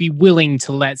be willing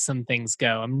to let some things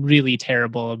go. I'm really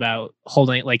terrible about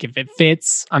holding it. Like if it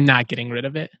fits, I'm not getting rid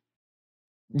of it.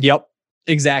 Yep.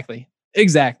 Exactly.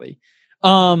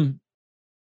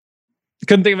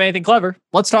 Couldn't think of anything clever.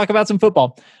 Let's talk about some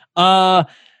football.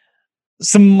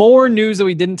 Some more news that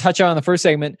we didn't touch on in the first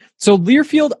segment. So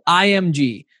Learfield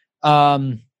IMG,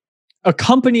 a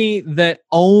company that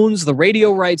owns the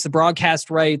radio rights, the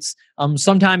broadcast rights,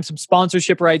 sometimes some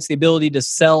sponsorship rights, the ability to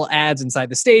sell ads inside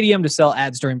the stadium, to sell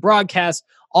ads during broadcast,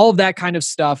 all of that kind of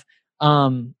stuff.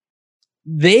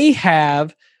 They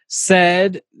have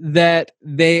said that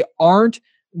they aren't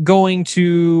going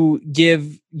to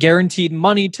give guaranteed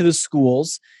money to the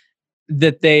schools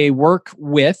that they work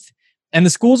with, and the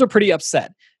schools are pretty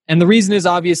upset. And the reason is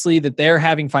obviously that they're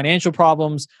having financial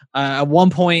problems. At one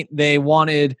point, they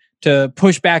wanted to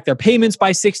push back their payments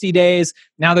by 60 days.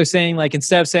 Now they're saying, like,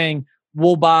 instead of saying,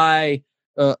 we'll buy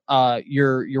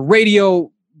your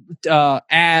radio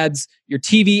ads, your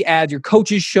TV ads, your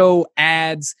coaches show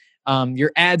ads,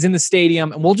 your ads in the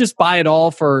stadium, and we'll just buy it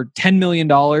all for $10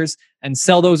 million and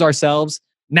sell those ourselves.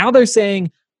 Now they're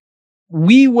saying,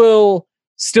 we will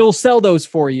still sell those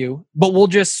for you, but we'll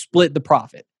just split the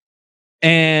profit.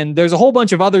 And there's a whole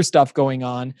bunch of other stuff going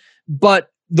on. But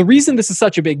the reason this is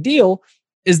such a big deal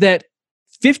is that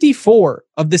 54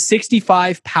 of the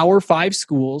 65 Power 5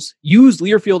 schools use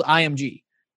Learfield IMG.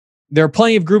 There are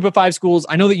plenty of Group of 5 schools.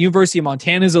 I know that University of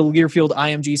Montana is a Learfield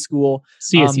IMG school.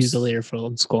 CSU is a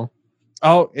Learfield school.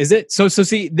 Oh, is it? So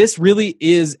see, this really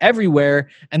is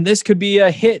everywhere, and this could be a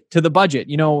hit to the budget.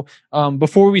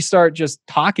 Before we start just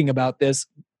talking about this,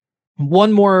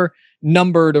 one more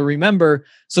number to remember.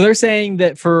 So they're saying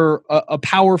that for a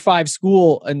Power 5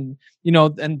 school, and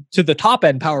to the top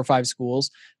end Power 5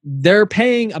 schools, they're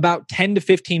paying about $10 to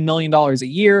 $15 million a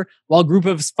year, while Group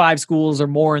of 5 schools are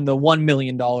more in the $1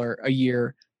 million a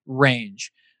year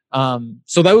range.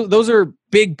 So those are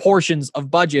big portions of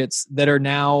budgets that are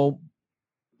now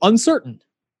uncertain.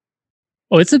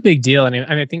 Oh, it's a big deal. And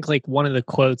I think like one of the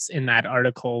quotes in that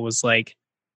article was like,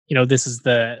 this is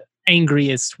the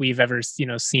angriest we've ever,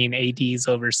 seen ADs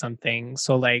over something.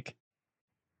 So like,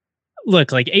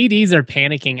 look, like ADs are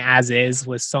panicking as is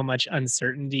with so much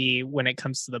uncertainty when it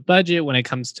comes to the budget, when it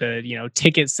comes to,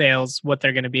 ticket sales, what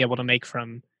they're going to be able to make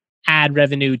from ad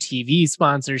revenue, TV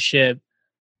sponsorship,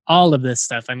 all of this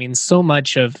stuff. I mean, so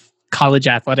much of college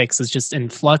athletics is just in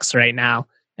flux right now.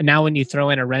 And now when you throw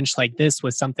in a wrench like this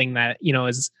with something that,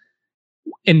 is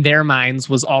in their minds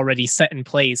was already set in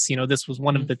place, this was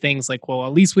one of the things like, well,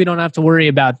 at least we don't have to worry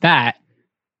about that.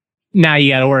 Now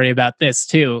you got to worry about this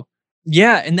too.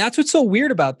 Yeah. And that's what's so weird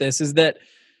about this is that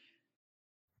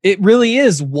it really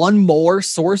is one more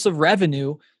source of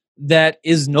revenue that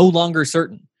is no longer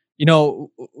certain.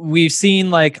 We've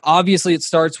seen like, obviously it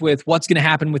starts with what's going to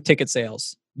happen with ticket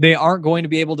sales. They aren't going to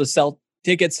be able to sell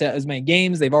tickets to as many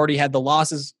games. They've already had the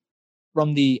losses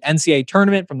from the NCAA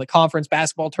tournament, from the conference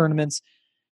basketball tournaments.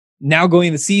 Now going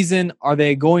into the season, are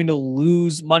they going to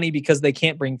lose money because they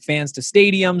can't bring fans to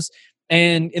stadiums?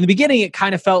 And in the beginning, it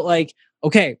kind of felt like,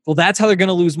 okay, well, that's how they're going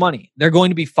to lose money. They're going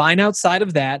to be fine outside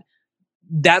of that.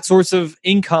 That source of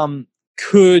income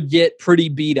could get pretty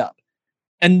beat up.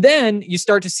 And then you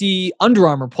start to see Under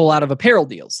Armour pull out of apparel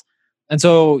deals. And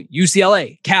so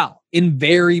UCLA, Cal, in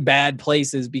very bad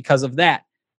places because of that.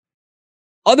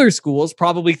 Other schools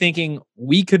probably thinking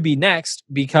we could be next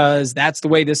because that's the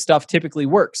way this stuff typically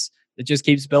works. It just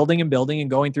keeps building and building and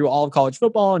going through all of college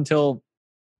football until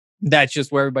that's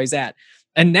just where everybody's at.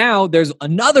 And now there's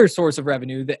another source of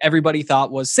revenue that everybody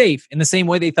thought was safe in the same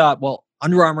way they thought, well,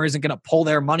 Under Armour isn't going to pull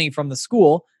their money from the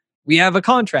school. We have a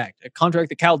contract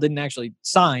that Cal didn't actually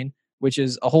sign, which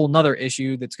is a whole nother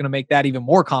issue that's going to make that even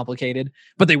more complicated.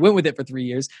 But they went with it for 3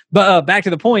 years. But back to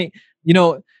the point,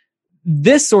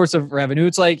 this source of revenue,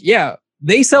 it's like, yeah,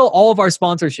 they sell all of our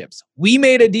sponsorships. We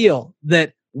made a deal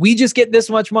that we just get this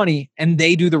much money and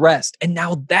they do the rest. And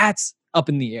now that's up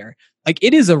in the air. Like,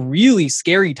 it is a really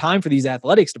scary time for these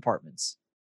athletics departments.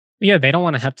 Yeah, they don't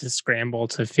want to have to scramble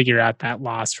to figure out that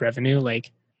lost revenue.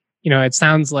 Like, it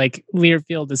sounds like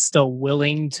Learfield is still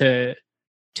willing to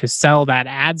sell that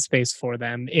ad space for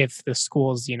them if the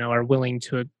schools, are willing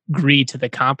to agree to the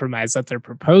compromise that they're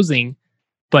proposing.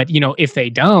 But, if they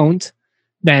don't,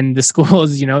 then the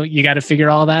schools, you got to figure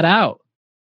all that out.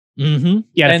 Mm-hmm.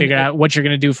 You got to figure out what you're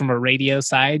going to do from a radio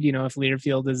side. If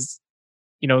Learfield is,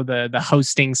 the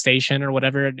hosting station or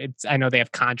whatever. I know they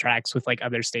have contracts with like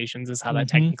other stations is how that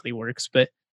technically works, but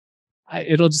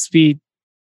it'll just be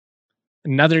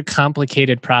another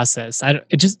complicated process.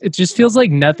 It just feels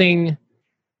like nothing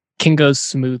can go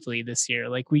smoothly this year.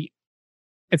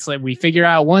 It's like we figure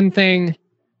out one thing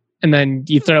and then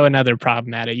you throw another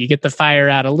problem at it. You get the fire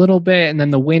out a little bit and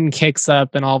then the wind kicks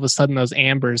up and all of a sudden those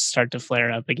ambers start to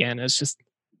flare up again. It's just,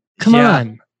 come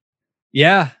on.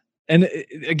 Yeah. And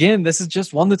again, this is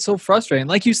just one that's so frustrating.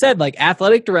 Like you said, like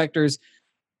athletic directors,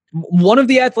 one of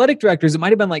the athletic directors, it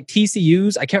might have been like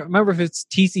TCU's. I can't remember if it's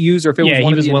TCU's or if it was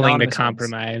one of the he was willing to anonymous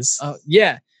compromise.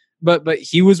 Yeah. But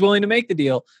he was willing to make the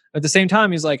deal. At the same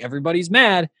time, he's like, everybody's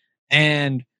mad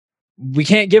and we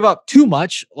can't give up too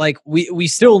much. Like we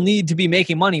still need to be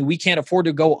making money. We can't afford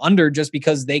to go under just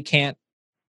because they can't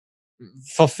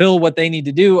fulfill what they need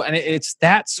to do. And it's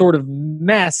that sort of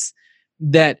mess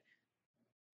that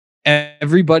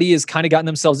everybody has kind of gotten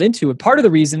themselves into. And part of the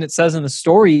reason it says in the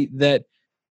story that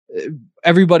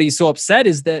everybody's so upset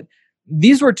is that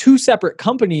these were two separate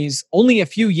companies only a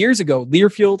few years ago,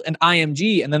 Learfield and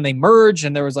IMG, and then they merged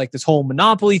and there was like this whole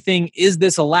monopoly thing. Is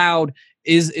this allowed?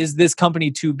 Is this company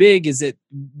too big? Is it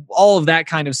all of that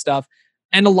kind of stuff?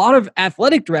 And a lot of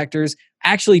athletic directors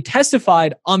actually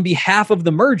testified on behalf of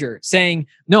the merger saying,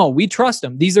 no, we trust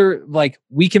them. These are like,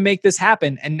 we can make this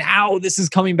happen. And now this is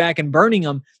coming back and burning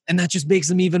them. And that just makes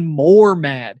them even more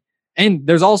mad. And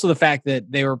there's also the fact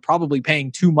that they were probably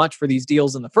paying too much for these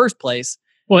deals in the first place.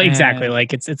 Well, exactly.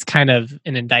 Like it's kind of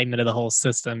an indictment of the whole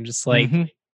system. Just like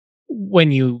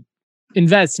when you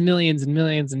invest millions and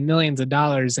millions and millions of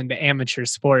dollars into amateur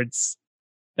sports,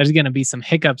 there's going to be some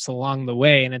hiccups along the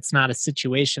way. And it's not a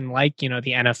situation like, the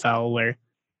NFL where,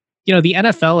 the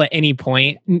NFL at any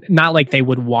point, not like they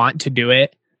would want to do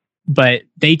it, but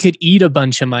they could eat a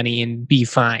bunch of money and be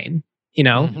fine.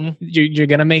 You're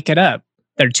going to make it up.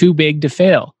 They're too big to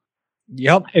fail.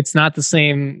 Yep. It's not the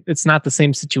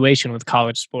same situation with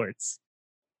college sports.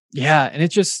 Yeah. And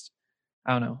it's just,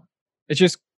 I don't know. It's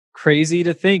just crazy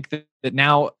to think that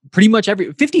now pretty much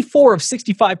 54 of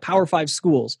 65 Power 5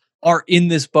 schools are in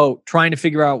this boat trying to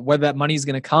figure out where that money is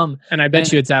going to come. And I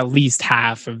bet you it's at least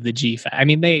half of the G5. I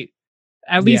mean, they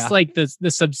at least like the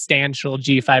substantial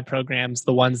G5 programs,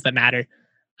 the ones that matter.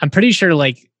 I'm pretty sure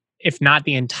like if not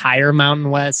the entire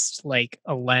Mountain West, like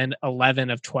 11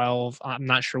 of 12. I'm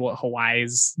not sure what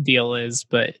Hawaii's deal is,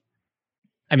 but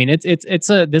I mean this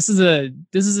is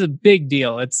a big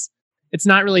deal. It's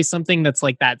not really something that's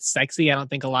like that sexy. I don't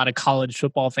think a lot of college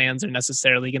football fans are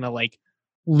necessarily going to like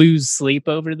lose sleep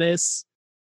over this,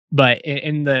 but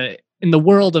in the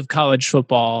world of college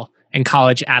football and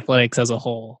college athletics as a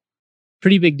whole,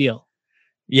 pretty big deal.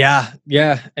 Yeah.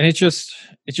 And it's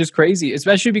just crazy,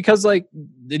 especially because like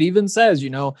it even says,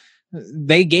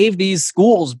 they gave these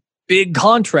schools big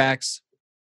contracts,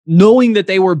 knowing that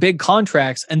they were big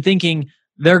contracts and thinking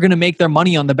they're going to make their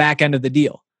money on the back end of the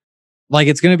deal. Like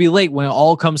it's going to be late when it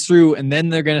all comes through and then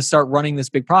they're going to start running this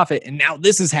big profit. And now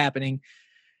this is happening.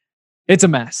 It's a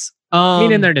mess. I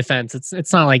mean, in their defense,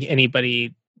 it's not like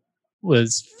anybody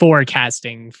was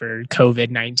forecasting for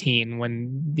COVID-19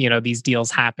 when, these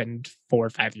deals happened 4 or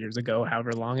 5 years ago,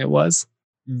 however long it was.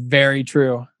 Very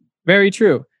true. Very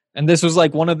true. And this was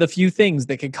like one of the few things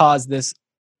that could cause this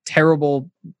terrible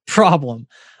problem.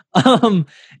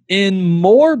 In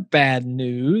more bad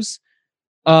news,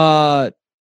 the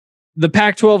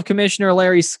Pac-12 commissioner,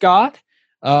 Larry Scott,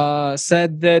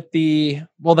 said that the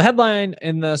headline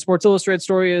in the Sports Illustrated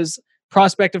story is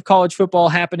prospect of college football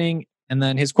happening. And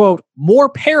then his quote, more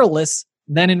perilous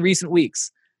than in recent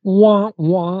weeks. Wah,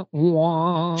 wah,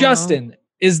 wah. Justin,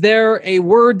 is there a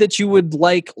word that you would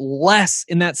like less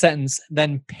in that sentence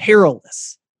than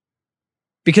perilous?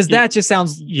 Because that just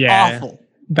sounds awful.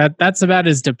 That's about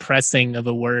as depressing of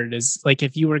a word as like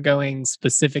if you were going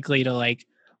specifically to like,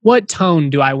 what tone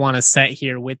do I want to set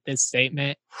here with this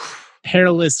statement?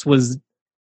 perilous was,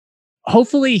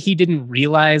 hopefully he didn't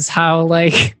realize how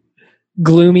like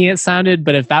gloomy it sounded,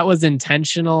 but if that was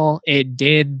intentional, it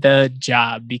did the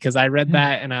job, because I read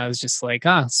that and I was just like,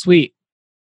 ah, sweet.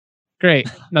 Great.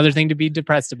 Another thing to be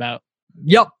depressed about.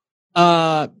 Yep.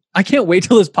 I can't wait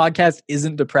till this podcast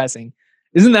isn't depressing.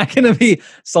 Isn't that going to be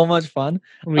so much fun?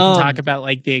 We can talk about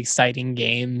like the exciting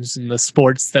games and the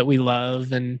sports that we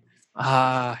love, and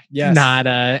yes. Not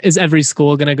is every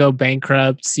school going to go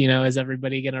bankrupt? You know, is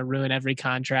everybody going to ruin every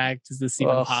contract? Is this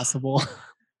even possible?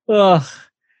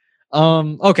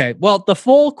 Okay. Well, the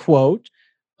full quote,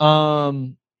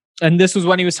 and this was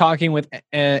when he was talking with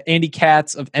Andy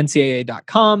Katz of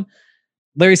NCAA.com.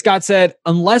 Larry Scott said,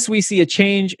 unless we see a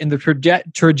change in the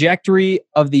trajectory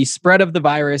of the spread of the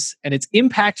virus and its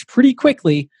impact pretty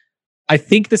quickly, I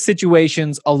think the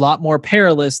situation's a lot more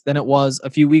perilous than it was a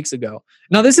few weeks ago.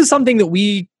 Now, this is something that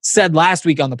we said last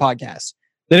week on the podcast,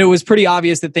 that it was pretty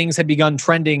obvious that things had begun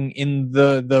trending in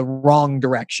the wrong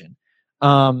direction.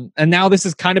 And now this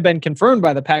has kind of been confirmed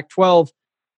by the Pac-12.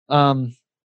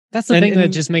 That's the thing that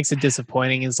just makes it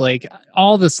disappointing, is like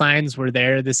all the signs were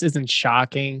there. This isn't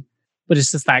shocking, but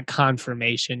it's just that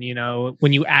confirmation, you know,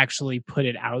 when you actually put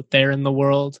it out there in the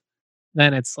world,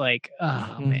 then it's like,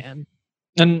 oh man.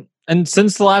 And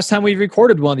since the last time we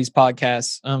recorded one of these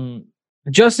podcasts,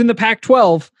 just in the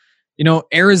Pac-12, you know,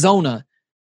 Arizona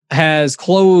has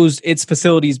closed its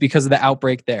facilities because of the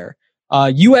outbreak there.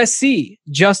 USC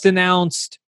just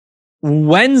announced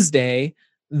Wednesday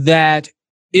that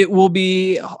it will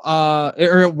be, or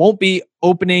it won't be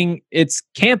opening its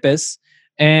campus,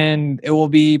 and it will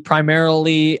be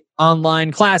primarily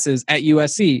online classes at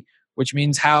USC, which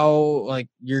means how, like,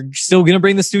 you're still going to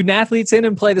bring the student athletes in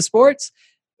and play the sports.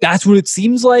 That's what it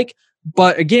seems like.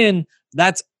 But again,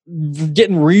 that's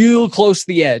getting real close to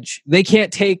the edge. They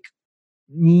can't take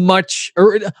much,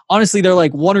 or honestly, they're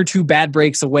like one or two bad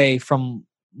breaks away from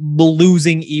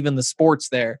losing even the sports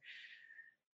there.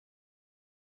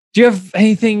 Do you have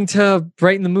anything to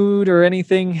brighten the mood or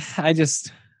anything?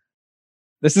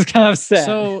 This is kind of sad.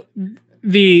 So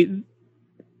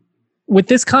with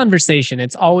this conversation,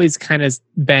 it's always kind of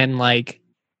been like,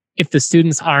 if the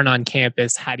students aren't on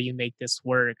campus, how do you make this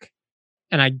work?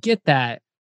 And I get that.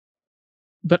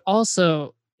 But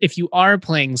also, if you are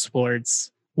playing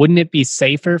sports, wouldn't it be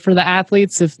safer for the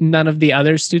athletes if none of the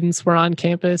other students were on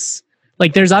campus?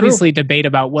 Like, there's obviously debate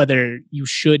about whether you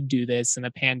should do this in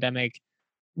a pandemic,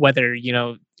 whether, you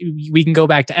know, we can go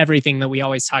back to everything that we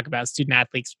always talk about, student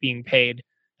athletes being paid.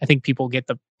 I think people get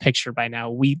the picture by now.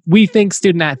 We think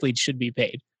student athletes should be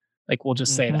paid. Like, we'll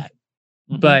just say that.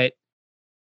 But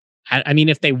I mean,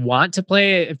 if they want to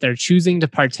play, if they're choosing to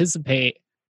participate,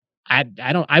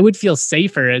 I would feel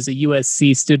safer as a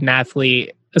USC student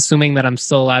athlete, assuming that I'm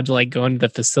still allowed to like go into the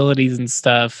facilities and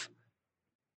stuff.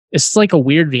 It's just like a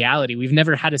weird reality. We've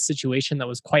never had a situation that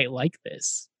was quite like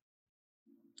this.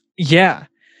 Yeah.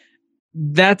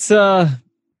 That's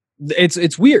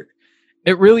it's weird.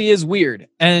 It really is weird.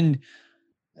 But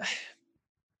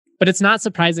it's not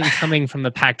surprising coming from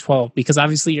the Pac-12, because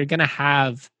obviously you're going to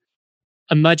have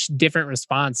a much different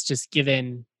response, just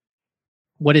given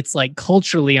what it's like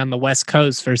culturally on the West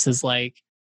Coast versus, like,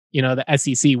 you know, the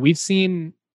SEC. We've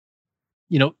seen,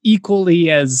 you know, equally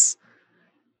as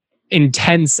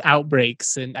intense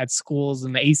outbreaks at schools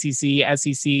in the ACC,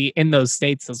 SEC, in those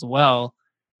states as well.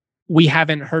 We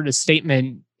haven't heard a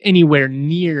statement anywhere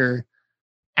near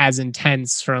as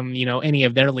intense from, you know, any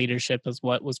of their leadership as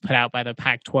what was put out by the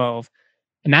Pac-12.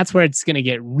 And that's where it's going to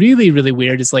get really, really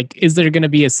weird, is like, is there going to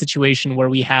be a situation where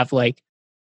we have like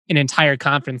an entire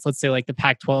conference, let's say like the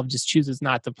Pac-12 just chooses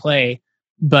not to play,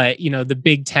 but, you know, the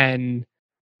Big Ten,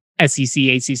 SEC,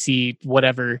 ACC,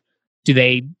 whatever, do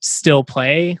they still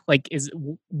play? Like, is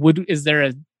there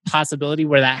a possibility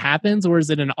where that happens, or is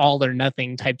it an all or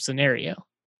nothing type scenario?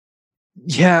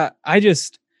 Yeah,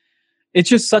 it's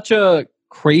just such a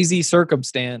crazy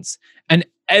circumstance, and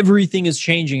everything is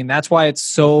changing, and that's why it's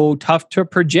so tough to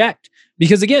project.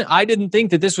 Because again, I didn't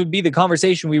think that this would be the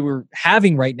conversation we were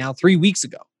having right now 3 weeks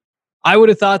ago. I would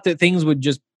have thought that things would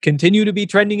just continue to be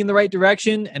trending in the right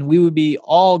direction and we would be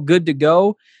all good to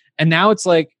go. And now it's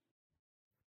like,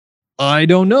 I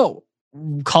don't know.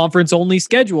 Conference only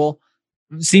schedule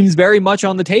seems very much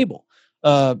on the table.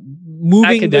 That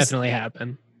could definitely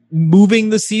happen.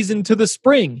 Moving the season to the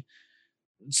spring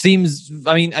seems,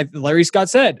 I mean, Larry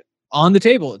Scott said, on the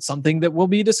table. It's something that will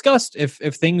be discussed if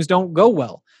things don't go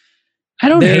well. I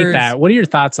don't hate that. What are your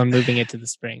thoughts on moving it to the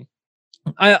spring?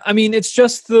 I mean, it's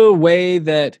just the way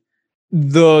that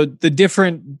the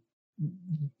different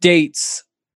dates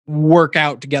work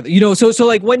out together. You know, so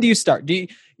like, when do you start?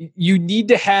 You need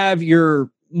to have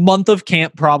your month of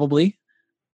camp probably.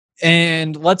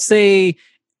 And let's say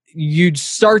you'd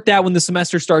start that when the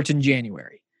semester starts in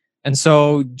January. And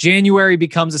so January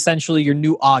becomes essentially your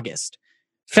new August.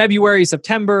 February,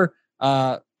 September,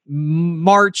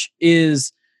 March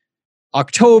is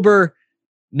October,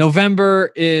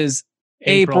 November is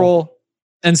April.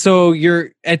 And so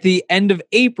you're at the end of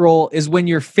April is when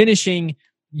you're finishing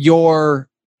your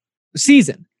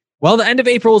season. Well, the end of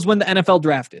April is when the NFL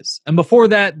draft is. And before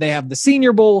that, they have the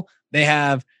Senior Bowl, they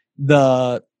have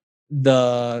the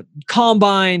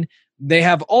combine, they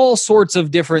have all sorts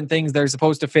of different things that are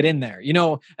supposed to fit in there,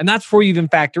 and that's before you even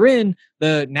factor in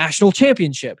the national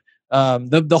championship,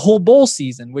 the whole bowl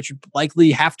season, which would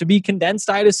likely have to be condensed,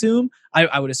 I'd assume.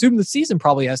 I would assume the season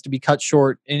probably has to be cut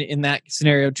short in that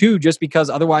scenario too, just because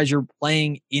otherwise you're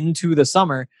playing into the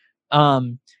summer.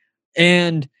 And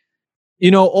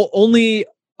only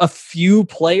a few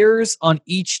players on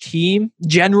each team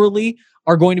generally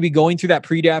are going to be going through that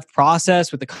pre-draft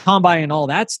process with the combine and all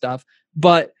that stuff.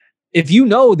 But if you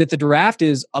know that the draft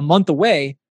is a month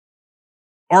away,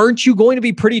 aren't you going to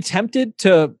be pretty tempted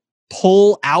to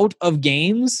pull out of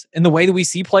games in the way that we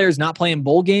see players not playing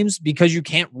bowl games because you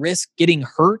can't risk getting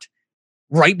hurt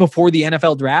right before the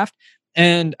NFL draft?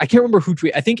 And I can't remember who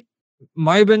tweeted. I think it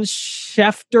might have been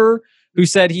Schefter who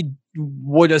said he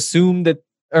would assume that,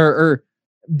 or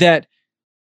that,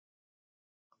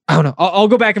 I don't know. I'll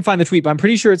go back and find the tweet, but I'm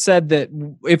pretty sure it said that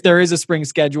if there is a spring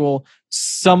schedule,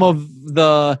 some of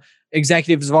the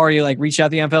executives have already reached out to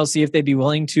the NFL, see if they'd be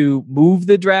willing to move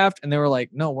the draft. And they were like,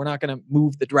 no, we're not going to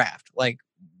move the draft.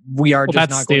 We are just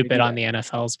not going to do that. That's stupid on the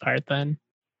NFL's part then.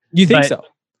 You think so?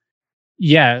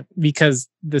 Yeah, because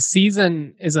the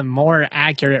season is a more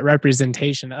accurate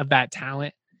representation of that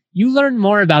talent. You learn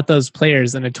more about those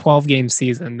players in a 12-game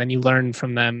season than you learn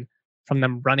from them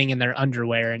running in their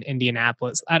underwear in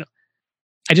Indianapolis.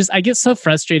 I get so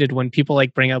frustrated when people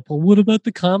bring up, well, what about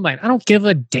the combine? I don't give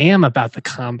a damn about the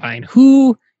combine.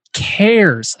 Who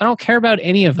cares? I don't care about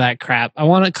any of that crap. I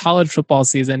want a college football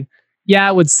season. Yeah,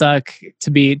 it would suck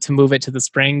to move it to the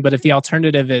spring, but if the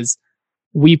alternative is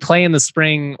we play in the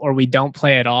spring or we don't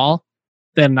play at all,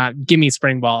 then give me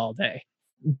spring ball all day.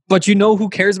 But who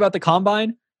cares about the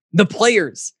combine? The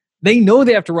players. They know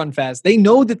they have to run fast. They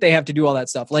know that they have to do all that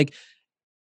stuff.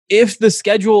 If the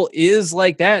schedule is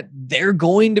like that, they're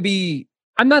going to be...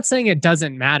 I'm not saying it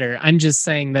doesn't matter. I'm just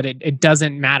saying that it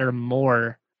doesn't matter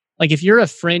more. If you're a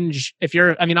fringe,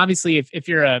 obviously if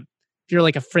you're a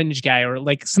fringe guy or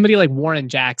somebody like Warren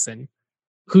Jackson,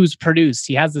 who's produced,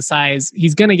 he has the size,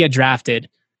 he's going to get drafted.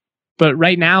 But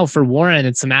right now for Warren,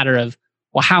 it's a matter of,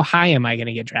 well, how high am I going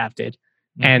to get drafted?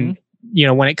 Mm-hmm.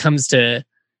 And, when it comes to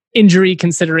injury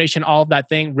consideration, all of that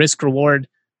thing, risk reward,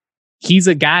 he's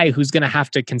a guy who's going to have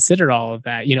to consider all of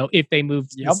that. If they move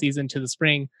the season to the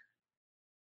spring,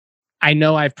 I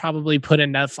know I've probably put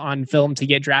enough on film to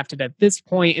get drafted at this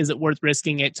point. Is it worth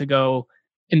risking it to go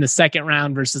in the second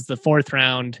round versus the fourth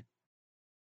round?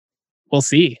 We'll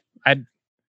see.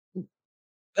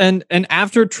 And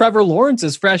after Trevor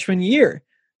Lawrence's freshman year,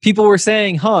 people were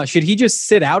saying, should he just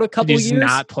sit out a couple years?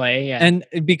 Not play. Yeah. And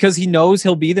because he knows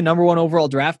he'll be the number 1 overall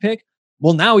draft pick.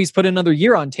 Well, now he's put another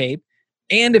year on tape.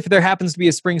 And if there happens to be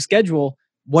a spring schedule,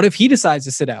 what if he decides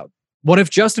to sit out? What if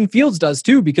Justin Fields does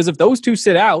too? Because if those two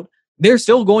sit out, they're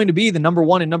still going to be the number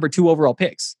 1 and number 2 overall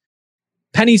picks.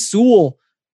 Penny Sewell,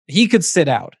 he could sit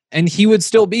out and he would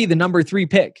still be the number 3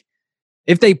 pick.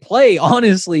 If they play,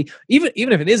 honestly, even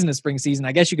if it isn't a spring season,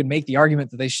 I guess you could make the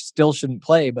argument that they still shouldn't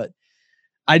play. But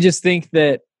I just think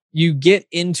that you get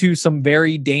into some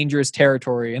very dangerous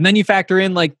territory. And then you factor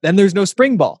in, then there's no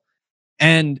spring ball.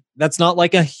 And that's not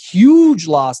a huge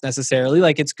loss necessarily.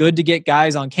 It's good to get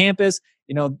guys on campus.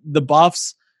 The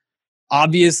Buffs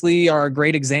obviously are a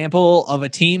great example of a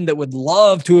team that would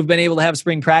love to have been able to have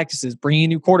spring practices, bringing a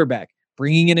new quarterback,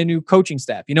 bringing in a new coaching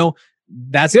staff.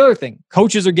 That's the other thing.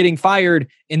 Coaches are getting fired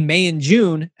in May and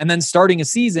June and then starting a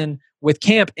season with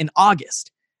camp in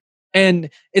August. And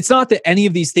it's not that any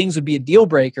of these things would be a deal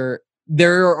breaker.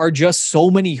 There are just so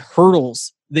many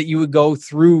hurdles that you would go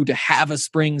through to have a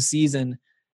spring season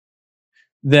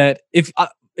that if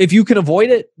you can avoid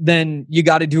it, then you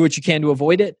got to do what you can to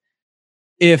avoid it.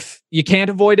 If you can't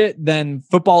avoid it, then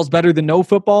football is better than no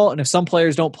football. And if some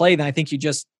players don't play, then I think you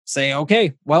just say,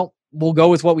 okay, well, we'll go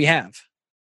with what we have.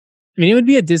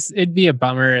 It'd be a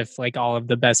bummer if all of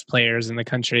the best players in the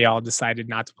country all decided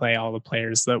not to play, all the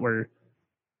players that were,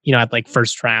 at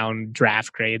first round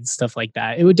draft grades, stuff like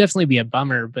that. It would definitely be a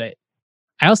bummer, but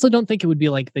I also don't think it would be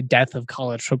the death of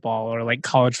college football or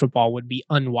college football would be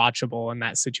unwatchable in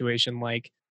that situation.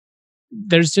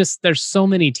 there's so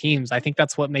many teams. I think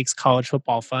that's what makes college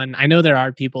football fun. I know there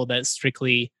are people that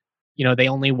strictly, they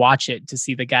only watch it to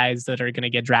see the guys that are going to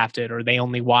get drafted, or they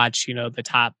only watch, the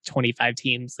top 25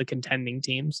 teams, the contending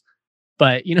teams.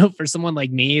 But, for someone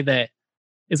like me that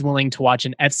is willing to watch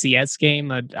an FCS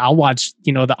game, I'll watch,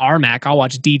 the RMAC, I'll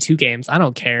watch D2 games. I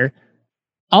don't care.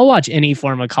 I'll watch any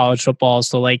form of college football.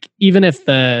 So like, even if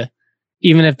the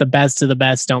best of the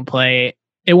best don't play,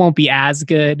 it won't be as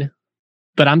good.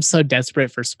 But I'm so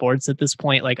desperate for sports at this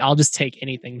point. Like, I'll just take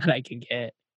anything that I can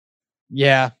get.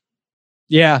 Yeah.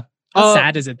 How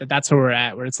sad is it that that's where we're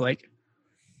at, where it's like,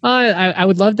 I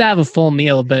would love to have a full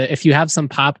meal, but if you have some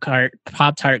Pop-Tart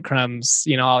crumbs,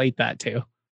 I'll eat that too.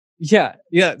 Yeah,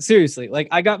 seriously. Like,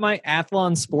 I got my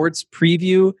Athlon Sports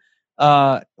preview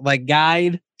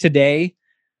guide today,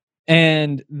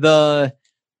 and the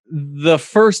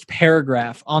first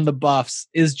paragraph on the Buffs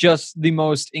is just the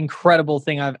most incredible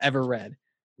thing I've ever read.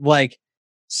 Like,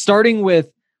 starting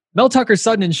with Mel Tucker's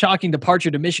sudden and shocking departure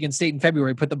to Michigan State in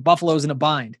February put the Buffaloes in a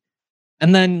bind.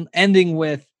 And then ending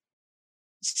with,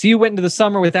 CU went into the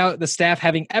summer without the staff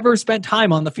having ever spent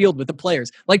time on the field with the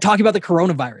players. Like, talking about the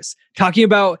coronavirus, talking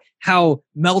about how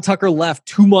Mel Tucker left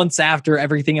 2 months after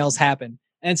everything else happened.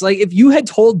 And it's like, if you had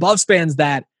told Buffs fans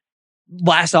that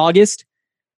last August,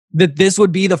 that this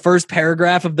would be the first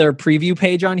paragraph of their preview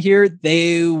page on here,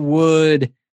 they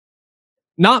would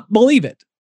not believe it.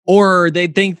 Or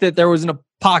they'd think that there was an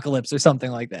apocalypse or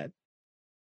something like that.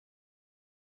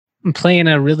 I'm playing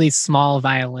a really small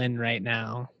violin right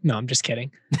now. No, I'm just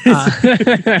kidding.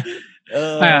 I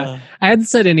hadn't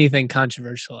said anything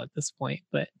controversial at this point,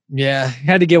 but yeah,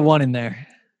 had to get one in there.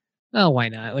 Oh, why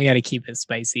not? We got to keep it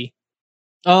spicy.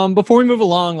 Before we move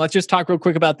along, let's just talk real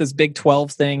quick about this Big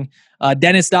 12 thing.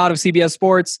 Dennis Dodd of CBS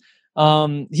Sports,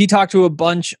 he talked to a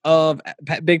bunch of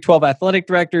Big 12 athletic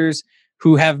directors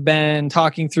who have been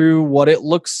talking through what it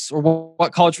looks, or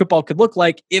what college football could look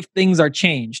like if things are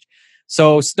changed.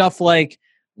 So stuff like,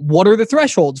 what are the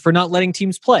thresholds for not letting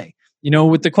teams play?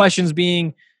 With the questions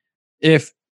being,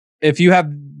 if you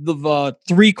have the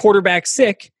 3 quarterbacks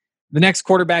sick, the next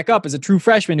quarterback up is a true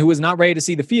freshman who is not ready to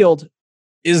see the field.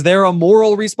 Is there a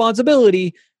moral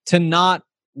responsibility to not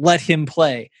let him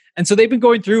play? And so they've been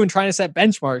going through and trying to set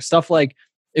benchmarks. Stuff like,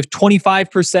 if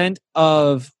 25%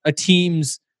 of a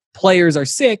team's players are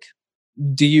sick,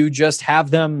 do you just have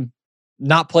them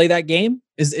not play that game?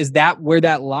 Is that where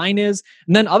that line is?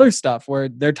 And then other stuff where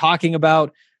they're talking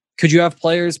about, could you have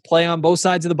players play on both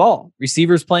sides of the ball?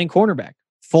 Receivers playing cornerback,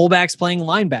 fullbacks playing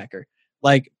linebacker.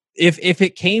 Like, if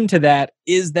it came to that,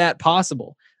 is that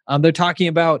possible? They're talking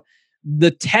about the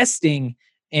testing,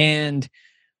 and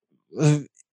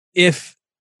if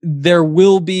there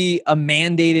will be a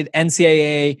mandated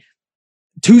NCAA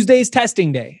Tuesday's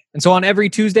testing day. And so on every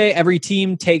Tuesday, every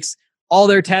team takes all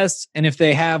their tests, and if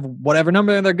they have whatever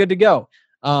number, they're good to go.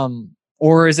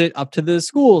 Or is it up to the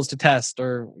schools to test,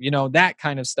 or, that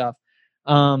kind of stuff?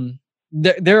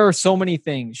 There are so many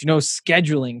things,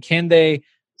 scheduling. Can they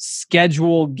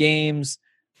schedule games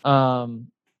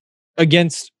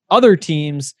against other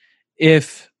teams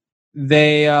if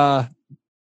they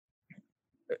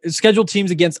schedule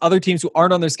teams against other teams who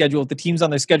aren't on their schedule if the teams on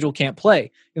their schedule can't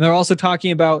play? And they're also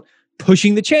talking about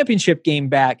pushing the championship game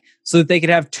back so that they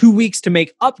could have 2 weeks to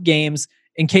make up games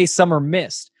in case some are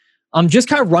missed. I'm just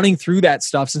kind of running through that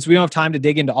stuff since we don't have time to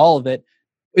dig into all of it.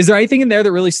 Is there anything in there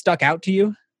that really stuck out to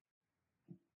you?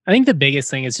 I think the biggest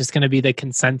thing is just going to be the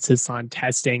consensus on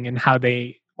testing and how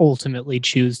they ultimately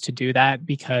choose to do that,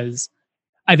 because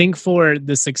I think for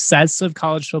the success of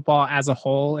college football as a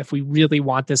whole, if we really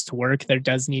want this to work, there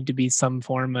does need to be some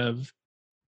form of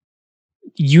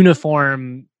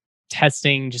uniform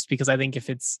testing, just because I think if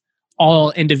it's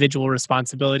all individual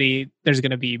responsibility, there's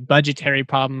going to be budgetary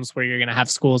problems where you're going to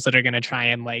have schools that are going to try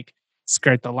and like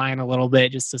skirt the line a little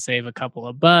bit just to save a couple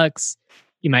of bucks.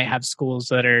 You might have schools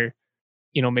that are,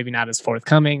 maybe not as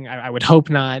forthcoming. I would hope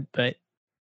not, but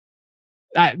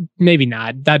maybe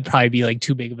not. That'd probably be like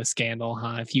too big of a scandal,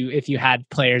 huh? If you had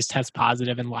players test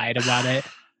positive and lied about it.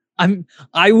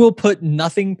 I will put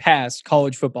nothing past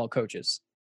college football coaches.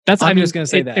 I'm just going to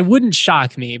say that. It wouldn't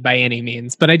shock me by any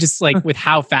means, but I just like with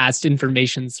how fast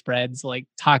information spreads, like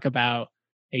talk about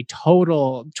a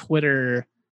total Twitter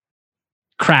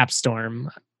crap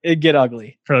storm. It'd get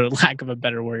ugly. For lack of a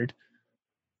better word.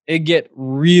 It'd get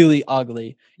really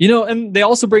ugly. And they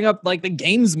also bring up like the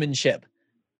gamesmanship.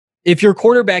 If your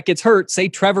quarterback gets hurt, say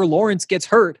Trevor Lawrence gets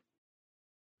hurt.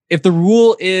 If the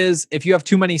rule is if you have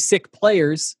too many sick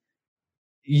players,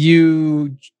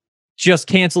 you just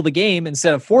cancel the game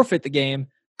instead of forfeit the game,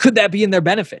 could that be in their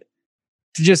benefit?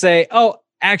 To just say, oh,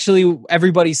 actually,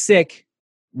 everybody's sick.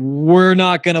 we're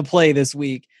not going to play this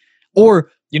week.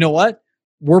 Or, you know what?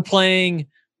 We're playing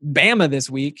Bama this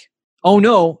week. Oh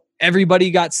no,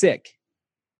 everybody got sick.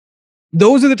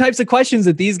 Those are the types of questions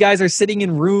that these guys are sitting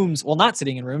in rooms. Well, not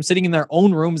sitting in rooms, sitting in their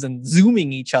own rooms and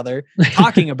Zooming each other,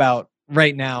 talking about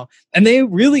right now. And they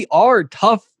really are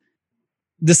tough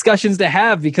discussions to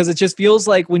have, because it just feels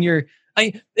like when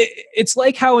it's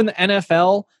like how in the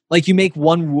NFL, like you make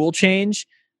one rule change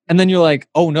and then you're like,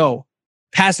 oh no,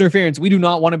 pass interference. We do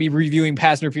not want to be reviewing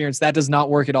pass interference. That does not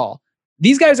work at all.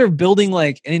 These guys are building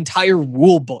like an entire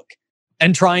rule book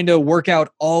and trying to work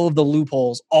out all of the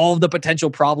loopholes, all of the potential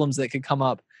problems that could come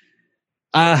up.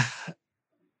 I'm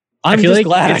just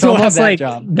glad it's almost like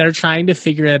they're trying to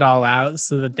figure it all out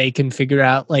so that they can figure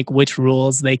out like which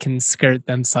rules they can skirt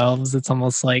themselves. It's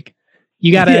almost like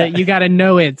you gotta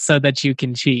know it so that you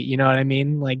can cheat. You know what I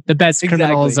mean? Like the best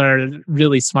criminals are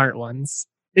really smart ones.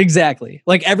 Exactly.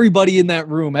 Like everybody in that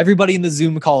room, everybody in the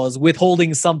Zoom call is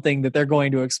withholding something that they're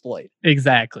going to exploit.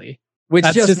 Exactly. Which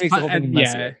just makes the whole thing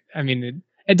messier. Yeah, I mean,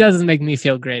 it doesn't make me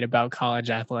feel great about college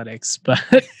athletics, but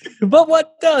but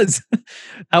what does?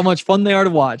 How much fun they are to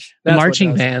watch. The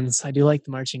marching bands. I do like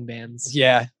the marching bands.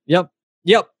 Yeah. Yep.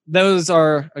 Those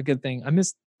are a good thing. I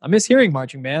miss hearing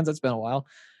marching bands. That's been a while.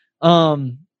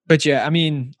 But yeah, I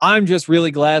mean, I'm just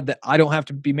really glad that I don't have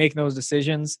to be making those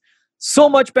decisions. So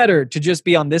much better to just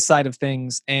be on this side of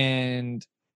things and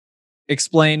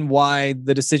explain why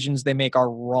the decisions they make are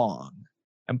wrong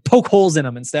and poke holes in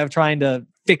them instead of trying to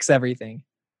fix everything.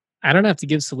 I don't have to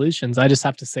give solutions. I just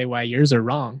have to say why yours are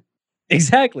wrong.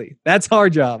 Exactly. That's our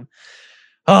job.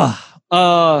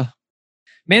 Manscaped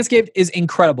is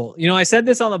incredible. You know, I said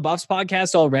this on the Buffs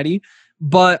podcast already,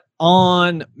 but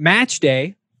on match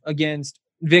day against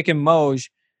Vic and Moj,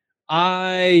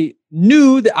 I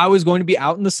knew that I was going to be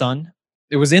out in the sun.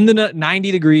 It was in the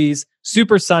 90 degrees,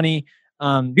 super sunny,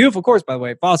 beautiful course, by the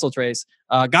way, Fossil Trace,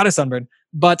 got a sunburn.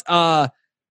 But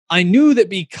I knew that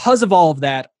because of all of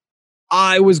that,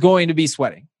 I was going to be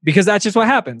sweating because that's just what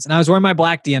happens. And I was wearing my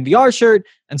black DNVR shirt,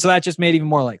 and so that just made it even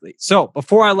more likely. So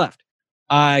before I left,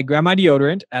 I grabbed my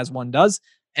deodorant, as one does,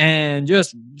 and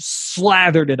just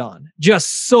slathered it on.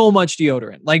 Just so much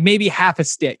deodorant, like maybe half a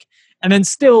stick. And then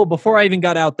still, before I even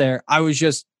got out there, I was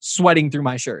just sweating through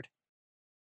my shirt.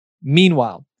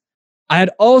 Meanwhile, I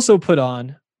had also put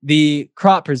on the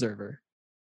Crop Preserver,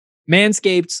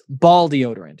 Manscaped's ball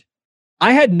deodorant.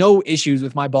 I had no issues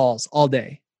with my balls all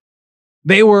day.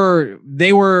 They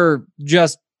were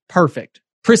just perfect,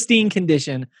 pristine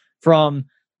condition from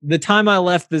the time I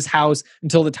left this house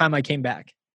until the time I came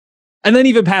back. And then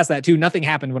even past that too, nothing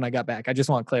happened when I got back. I just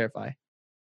want to clarify.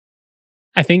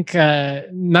 I think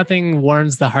nothing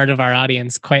warms the heart of our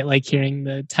audience quite like hearing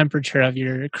the temperature of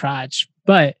your crotch.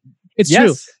 But it's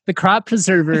true. The Crop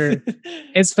Preserver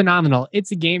is phenomenal.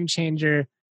 It's a game changer.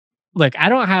 Look, I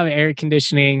don't have air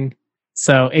conditioning,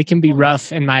 so it can be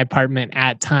rough in my apartment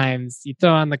at times. You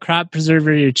throw on the Crop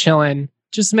Preserver, you're chilling.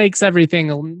 Just makes everything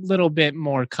a little bit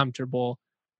more comfortable.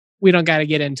 We don't got to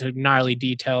get into gnarly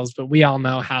details, but we all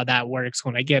know how that works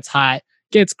when it gets hot,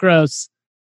 gets gross.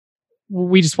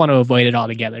 We just want to avoid it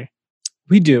altogether.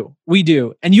 We do.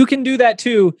 And you can do that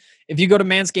too if you go to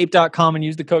manscaped.com and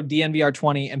use the code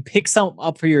DNVR20 and pick some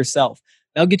up for yourself.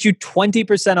 That'll get you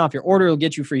 20% off your order. It'll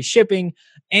get you free shipping.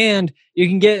 And you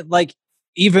can get like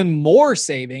even more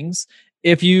savings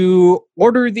if you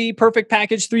order the Perfect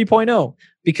Package 3.0,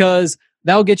 because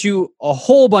that'll get you a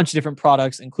whole bunch of different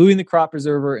products, including the Crop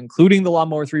Preserver, including the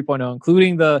Lawnmower 3.0,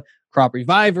 including the Crop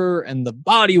Reviver and the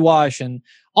body wash and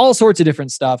all sorts of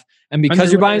different stuff. And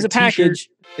because you're buying as a package,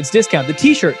 it's discount. The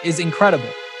t-shirt is incredible.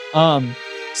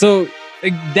 So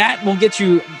that will get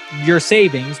you your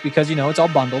savings because, you know, it's all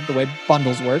bundled the way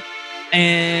bundles work.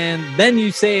 And then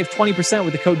you save 20%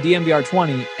 with the code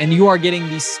DNVR20 and you are getting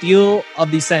the steal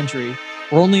of the century.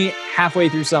 We're only halfway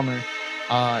through summer.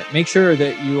 Make sure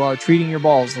that you are treating your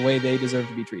balls the way they deserve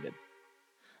to be treated.